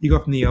function? You go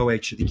from the OH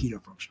to the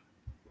keto function.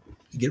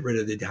 You get rid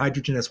of the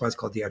hydrogen. That's why it's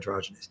called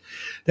dehydrogenase.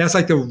 That's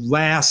like the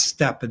last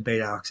step in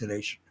beta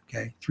oxidation,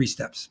 okay? 3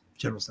 steps,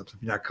 general steps,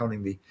 if you're not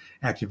counting the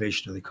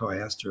activation of the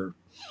CoA ester.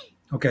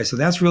 Okay, so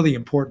that's really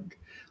important.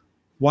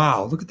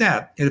 Wow, look at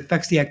that. It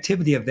affects the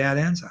activity of that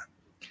enzyme.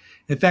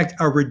 In fact,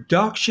 a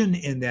reduction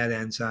in that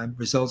enzyme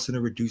results in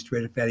a reduced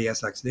rate of fatty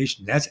acid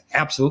oxidation. That's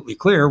absolutely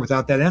clear.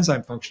 Without that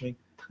enzyme functioning,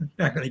 you're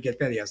not going to get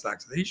fatty acid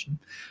oxidation.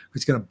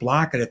 It's going to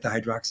block it at the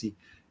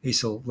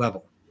hydroxyacyl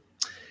level.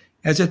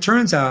 As it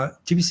turns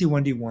out,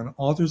 TBC1D1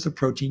 alters the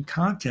protein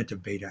content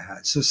of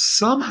beta-HAD. So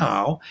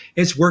somehow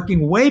it's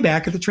working way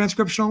back at the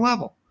transcriptional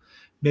level,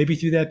 maybe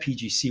through that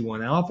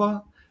PGC1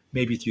 alpha,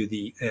 maybe through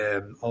the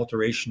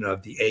alteration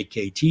of the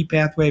AKT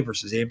pathway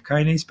versus AMP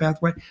kinase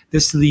pathway.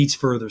 This needs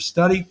further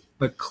study,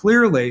 but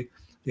clearly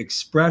the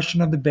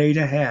expression of the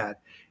beta-HAD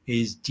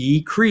is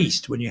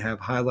decreased when you have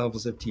high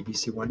levels of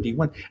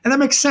TBC1D1. And that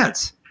makes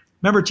sense.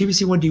 Remember,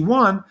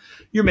 TBC1D1,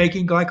 you're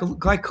making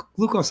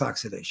glucose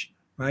oxidation,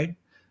 right?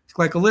 It's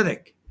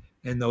glycolytic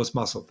in those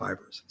muscle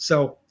fibers.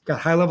 So got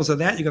high levels of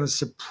that, you're going to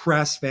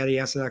suppress fatty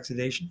acid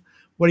oxidation.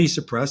 What do you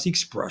suppress? The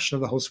expression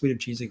of the whole suite of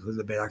genes, including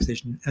the beta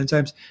oxidation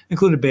enzymes,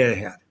 including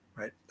beta-HAD,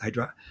 right?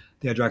 The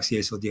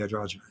hydroxyacyl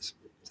dehydrogenase.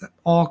 So that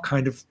all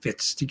kind of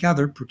fits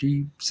together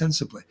pretty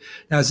sensibly.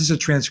 Now, is this a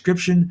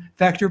transcription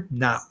factor?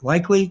 Not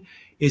likely.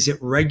 Is it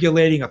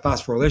regulating a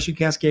phosphorylation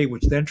cascade,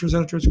 which then turns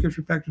out a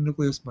transcription factor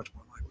nucleus? Much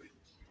more likely.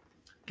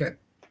 Okay.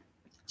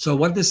 So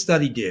what this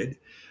study did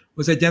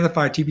was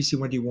identify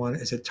TBC1D1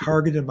 as a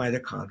targeted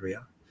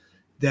mitochondria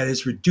that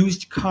is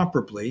reduced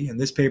comparably, and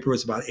this paper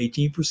was about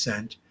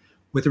 18%,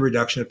 with a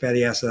reduction of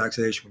fatty acid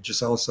oxidation, which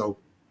is also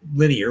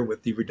linear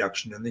with the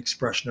reduction in the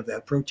expression of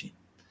that protein.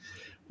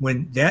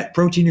 When that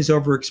protein is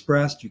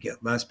overexpressed, you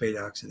get less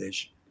beta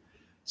oxidation.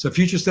 So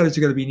future studies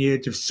are going to be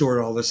needed to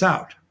sort all this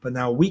out. But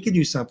now we can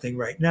do something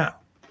right now.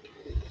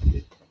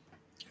 This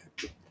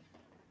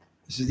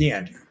is the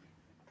end here.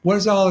 What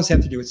does all this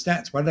have to do with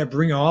statins? Why did I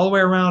bring it all the way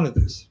around to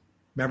this?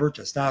 Remember,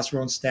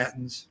 testosterone,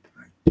 statins.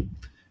 Right.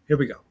 Here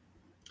we go.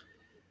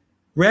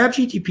 RAB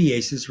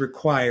GTPases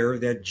require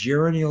that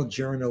geranyl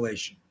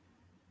geranyllation,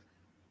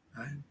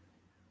 right,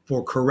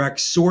 for correct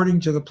sorting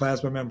to the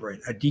plasma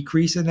membrane. A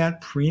decrease in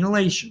that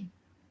prenylation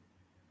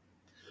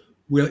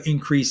will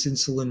increase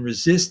insulin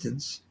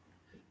resistance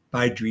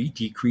by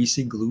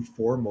decreasing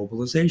GLUT4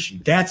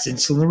 mobilization. That's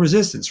insulin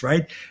resistance,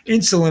 right?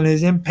 Insulin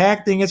is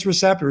impacting its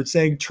receptor. It's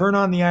saying, turn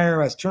on the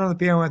IRS, turn on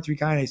the PI3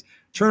 kinase,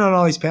 turn on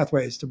all these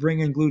pathways to bring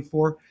in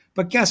GLUT4.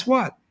 But guess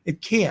what?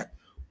 It can't.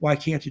 Why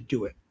can't it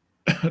do it?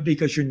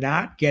 Because you're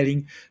not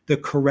getting the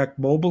correct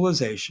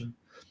mobilization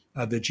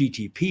of the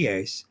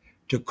GTPase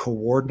to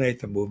coordinate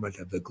the movement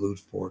of the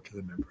GLUT4 to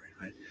the membrane,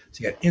 right?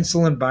 So you got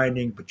insulin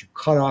binding, but you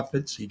cut off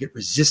it, so you get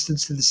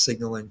resistance to the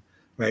signaling,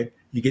 right?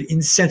 You get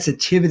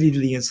insensitivity to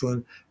the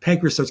insulin.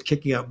 Pancreas starts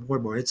kicking out more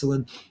and more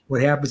insulin.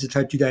 What happens to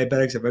type 2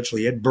 diabetics?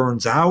 Eventually it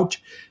burns out.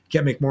 You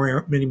can't make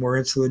many more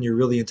insulin. You're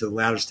really into the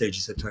latter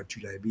stages of type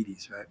 2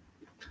 diabetes, right?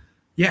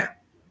 Yeah.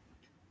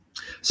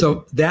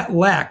 So that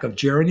lack of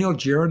geranyl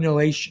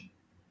geranyllation,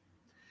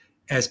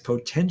 as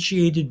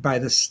potentiated by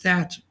the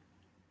statin,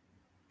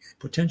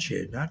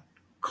 potentiated, not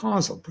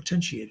causal,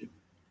 potentiated,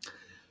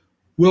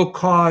 will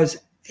cause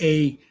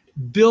a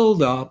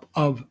buildup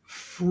of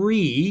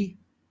free,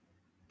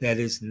 that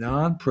is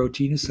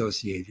non-protein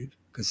associated,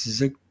 because this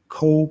is a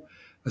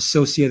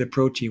co-associated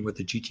protein with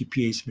the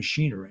GTPase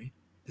machinery,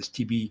 this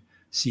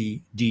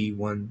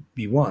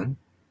TBCD1B1.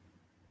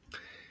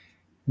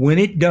 When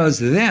it does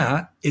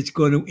that, it's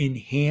going to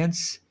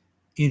enhance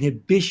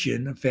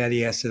inhibition of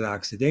fatty acid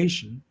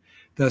oxidation,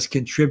 thus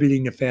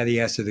contributing to fatty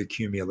acid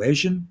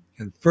accumulation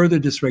and further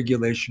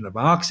dysregulation of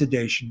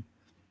oxidation,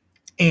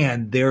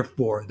 and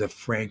therefore the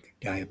frank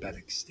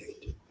diabetic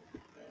state.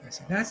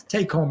 So that's the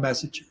take-home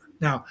message here.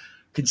 Now,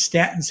 can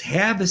statins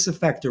have this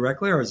effect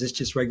directly, or is this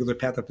just regular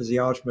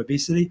pathophysiology from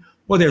obesity?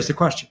 Well, there's the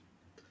question.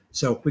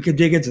 So we can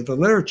dig into the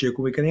literature,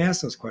 we can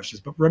ask those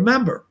questions. But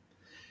remember,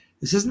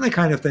 this isn't the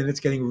kind of thing that's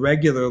getting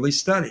regularly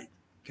studied.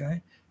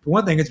 Okay. For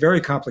one thing, it's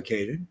very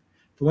complicated.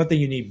 For one thing,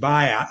 you need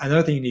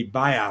another thing, you need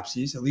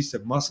biopsies, at least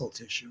of muscle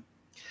tissue.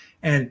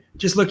 And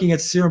just looking at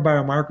serum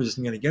biomarkers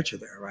isn't going to get you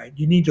there, right?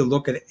 You need to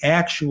look at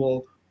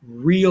actual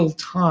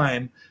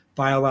real-time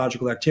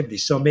biological activity.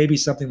 So maybe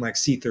something like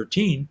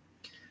C13,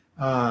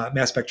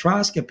 mass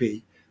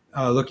spectroscopy,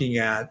 looking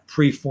at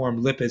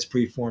preformed lipids,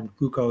 preformed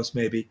glucose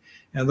maybe,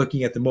 and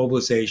looking at the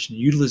mobilization,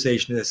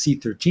 utilization of the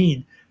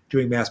C13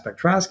 doing mass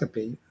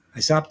spectroscopy,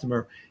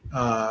 isoptomer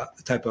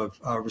type of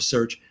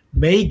research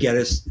may get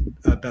us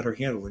a better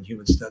handle in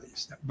human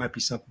studies. That might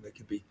be something that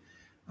can be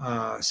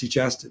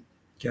suggested.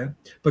 Okay,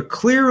 but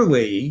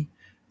clearly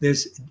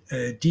this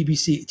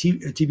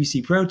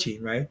TBC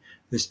protein, right?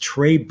 This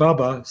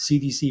Tre-Bubba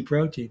CDC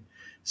protein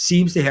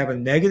seems to have a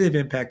negative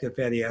impact on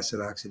fatty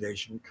acid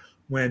oxidation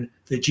when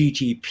the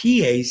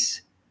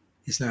GTPase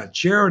is not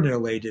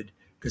geranylated,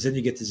 because then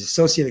you get this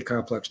associated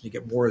complex and you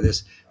get more of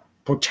this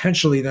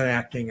potentially then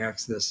acting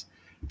as this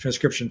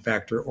transcription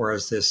factor or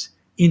as this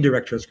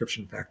indirect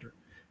transcription factor,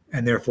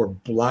 and therefore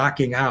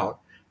blocking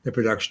out the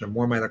production of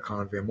more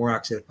mitochondria, more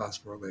oxidative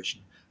phosphorylation,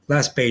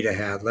 less beta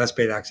head, less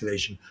beta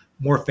oxidation,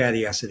 more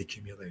fatty acid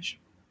accumulation.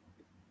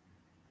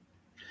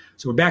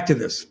 So we're back to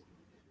this.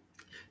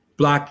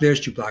 Block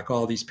this, you block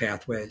all these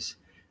pathways.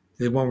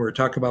 The one we were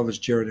talking about was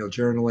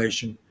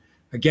geranyl-geranyl.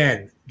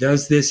 Again,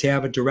 does this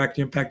have a direct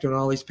impact on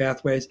all these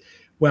pathways?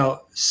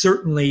 Well,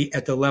 certainly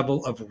at the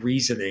level of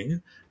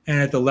reasoning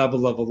and at the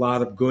level of a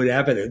lot of good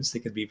evidence that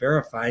can be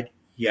verified,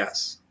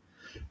 yes.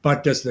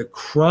 But does the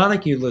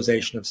chronic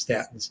utilization of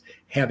statins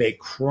have a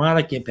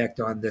chronic impact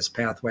on this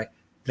pathway?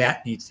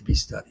 That needs to be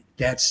studied.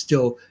 That's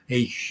still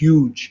a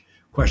huge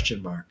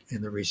question mark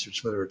in the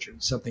research literature.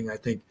 It's something I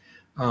think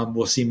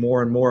we'll see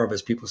more and more of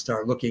as people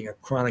start looking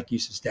at chronic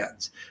use of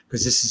statins,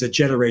 because this is a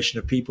generation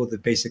of people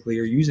that basically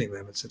are using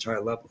them at such high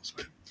levels.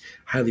 Right?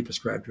 Highly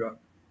prescribed drug.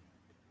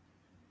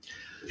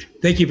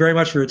 Thank you very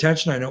much for your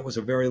attention. I know it was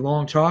a very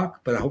long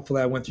talk, but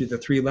hopefully I went through the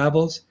 3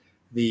 levels: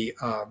 the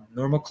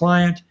normal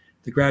client,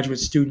 the graduate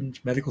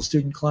student, medical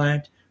student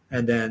client,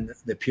 and then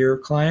the peer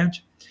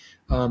client.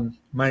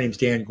 My name is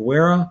Dan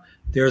Guerra.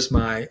 There's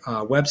my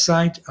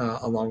website,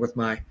 along with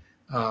my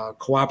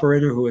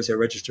cooperator, who is a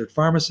registered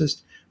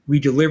pharmacist. We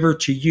deliver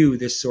to you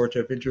this sort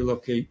of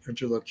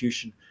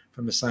interlocution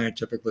from the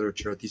scientific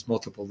literature at these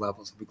multiple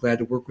levels. I'll be glad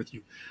to work with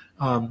you.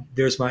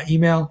 There's my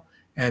email,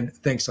 and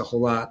thanks a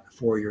whole lot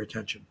for your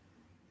attention.